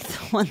Much like the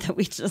one that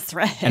we just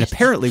read. And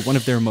apparently one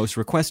of their most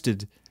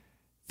requested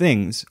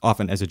things,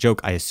 often as a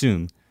joke, I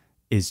assume,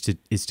 is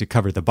to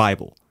cover the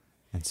Bible.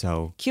 And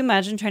so... Can you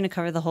imagine trying to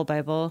cover the whole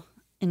Bible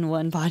in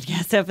one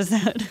podcast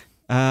episode?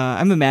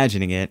 I'm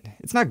imagining it.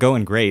 It's not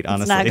going great,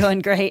 honestly. It's not going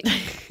great.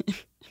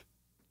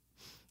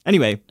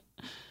 Anyway,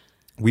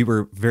 we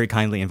were very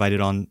kindly invited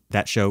on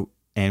that show,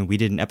 and we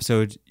did an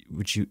episode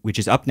which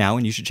is up now,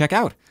 and you should check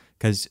out,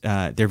 because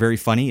they're very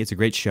funny. It's a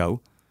great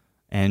show,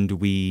 and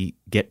we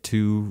get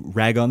to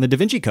rag on the Da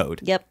Vinci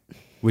Code. Yep.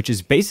 Which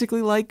is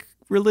basically like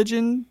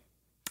religion.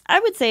 I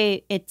would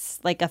say it's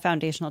like a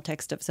foundational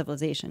text of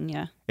civilization,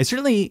 yeah. It's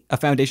certainly a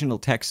foundational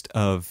text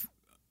of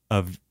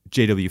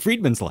J.W.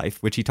 Friedman's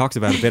life, which he talks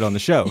about a bit on the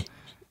show.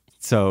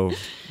 So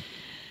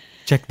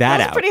check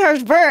that out. That's a pretty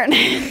harsh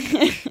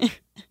burn.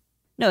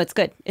 No, it's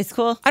good. It's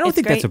cool. I don't It's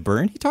think great. that's a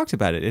burn. He talks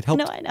about it. It helped.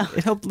 No, I know.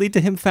 It helped lead to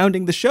him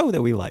founding the show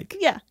that we like.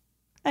 Yeah,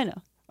 I know.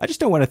 I just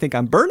don't want to think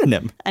I'm burning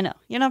him. I know.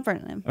 You're not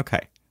burning him. Okay.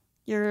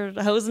 You're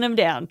hosing him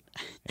down.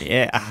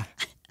 Yeah.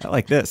 I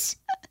like this.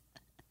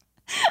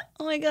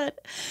 Oh my God.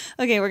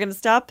 Okay, we're going to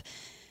stop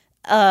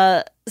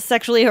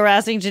sexually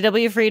harassing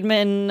J.W.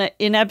 Friedman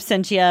in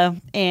absentia,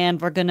 and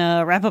we're going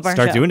to wrap up our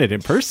show. Start doing it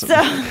in person. So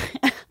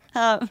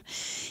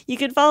you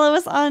can follow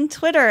us on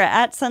Twitter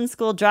at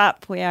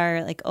SunSchoolDrop. We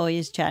are like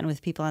always chatting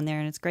with people on there,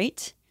 and it's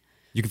great.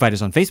 You can find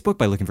us on Facebook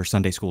by looking for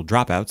Sunday School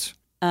Dropouts.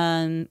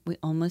 We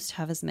almost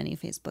have as many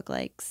Facebook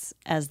likes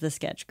as the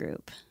sketch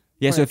group.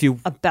 Yeah, We're so if you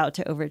about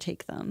to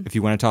overtake them. If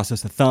you want to toss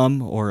us a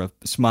thumb or a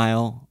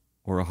smile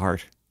or a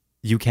heart,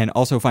 you can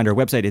also find our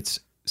website. It's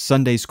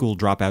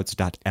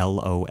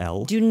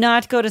sundayschooldropouts.lol. Do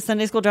not go to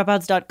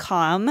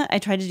sundayschooldropouts.com. I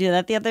tried to do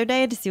that the other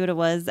day to see what it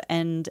was,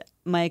 and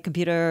my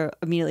computer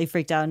immediately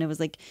freaked out, and it was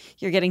like,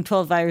 you're getting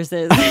 12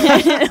 viruses.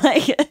 And it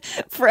like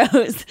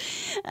froze.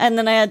 And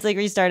then I had to like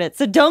restart it.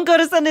 So don't go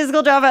to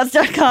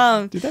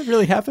sundayschooldropouts.com. Did that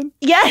really happen?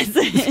 Yes.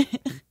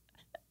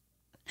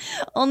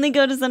 Only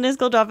go to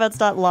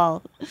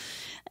sundayschooldropouts.lol.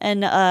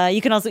 And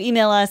you can also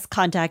email us,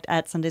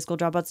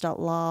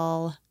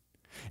 contact@sundayschooldropouts.lol.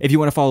 If you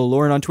want to follow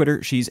Lauren on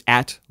Twitter, she's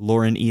at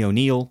Lauren E.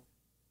 O'Neill.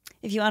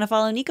 If you want to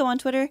follow Nico on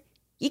Twitter,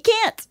 you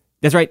can't.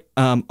 That's right.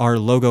 Our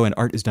logo and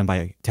art is done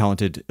by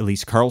talented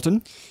Elise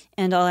Carlton.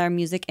 And all our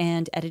music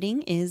and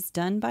editing is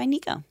done by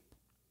Nico.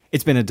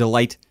 It's been a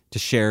delight to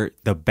share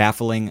the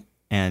baffling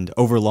and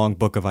overlong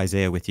book of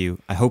Isaiah with you.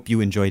 I hope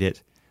you enjoyed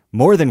it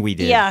more than we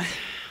did. Yeah.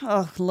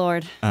 Oh,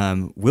 Lord.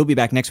 We'll be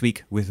back next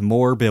week with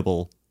more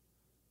Bibble.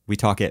 We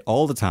talk it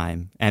all the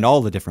time and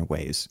all the different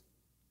ways.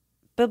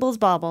 Bibbles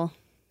bobble.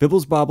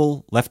 Bibbles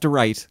bobble, left to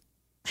right.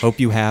 Hope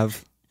you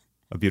have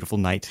a beautiful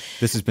night.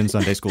 This has been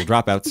Sunday School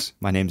Dropouts.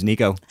 My name's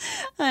Nico.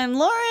 I'm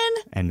Lauren.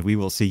 And we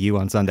will see you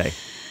on Sunday.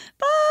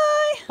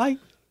 Bye. Bye.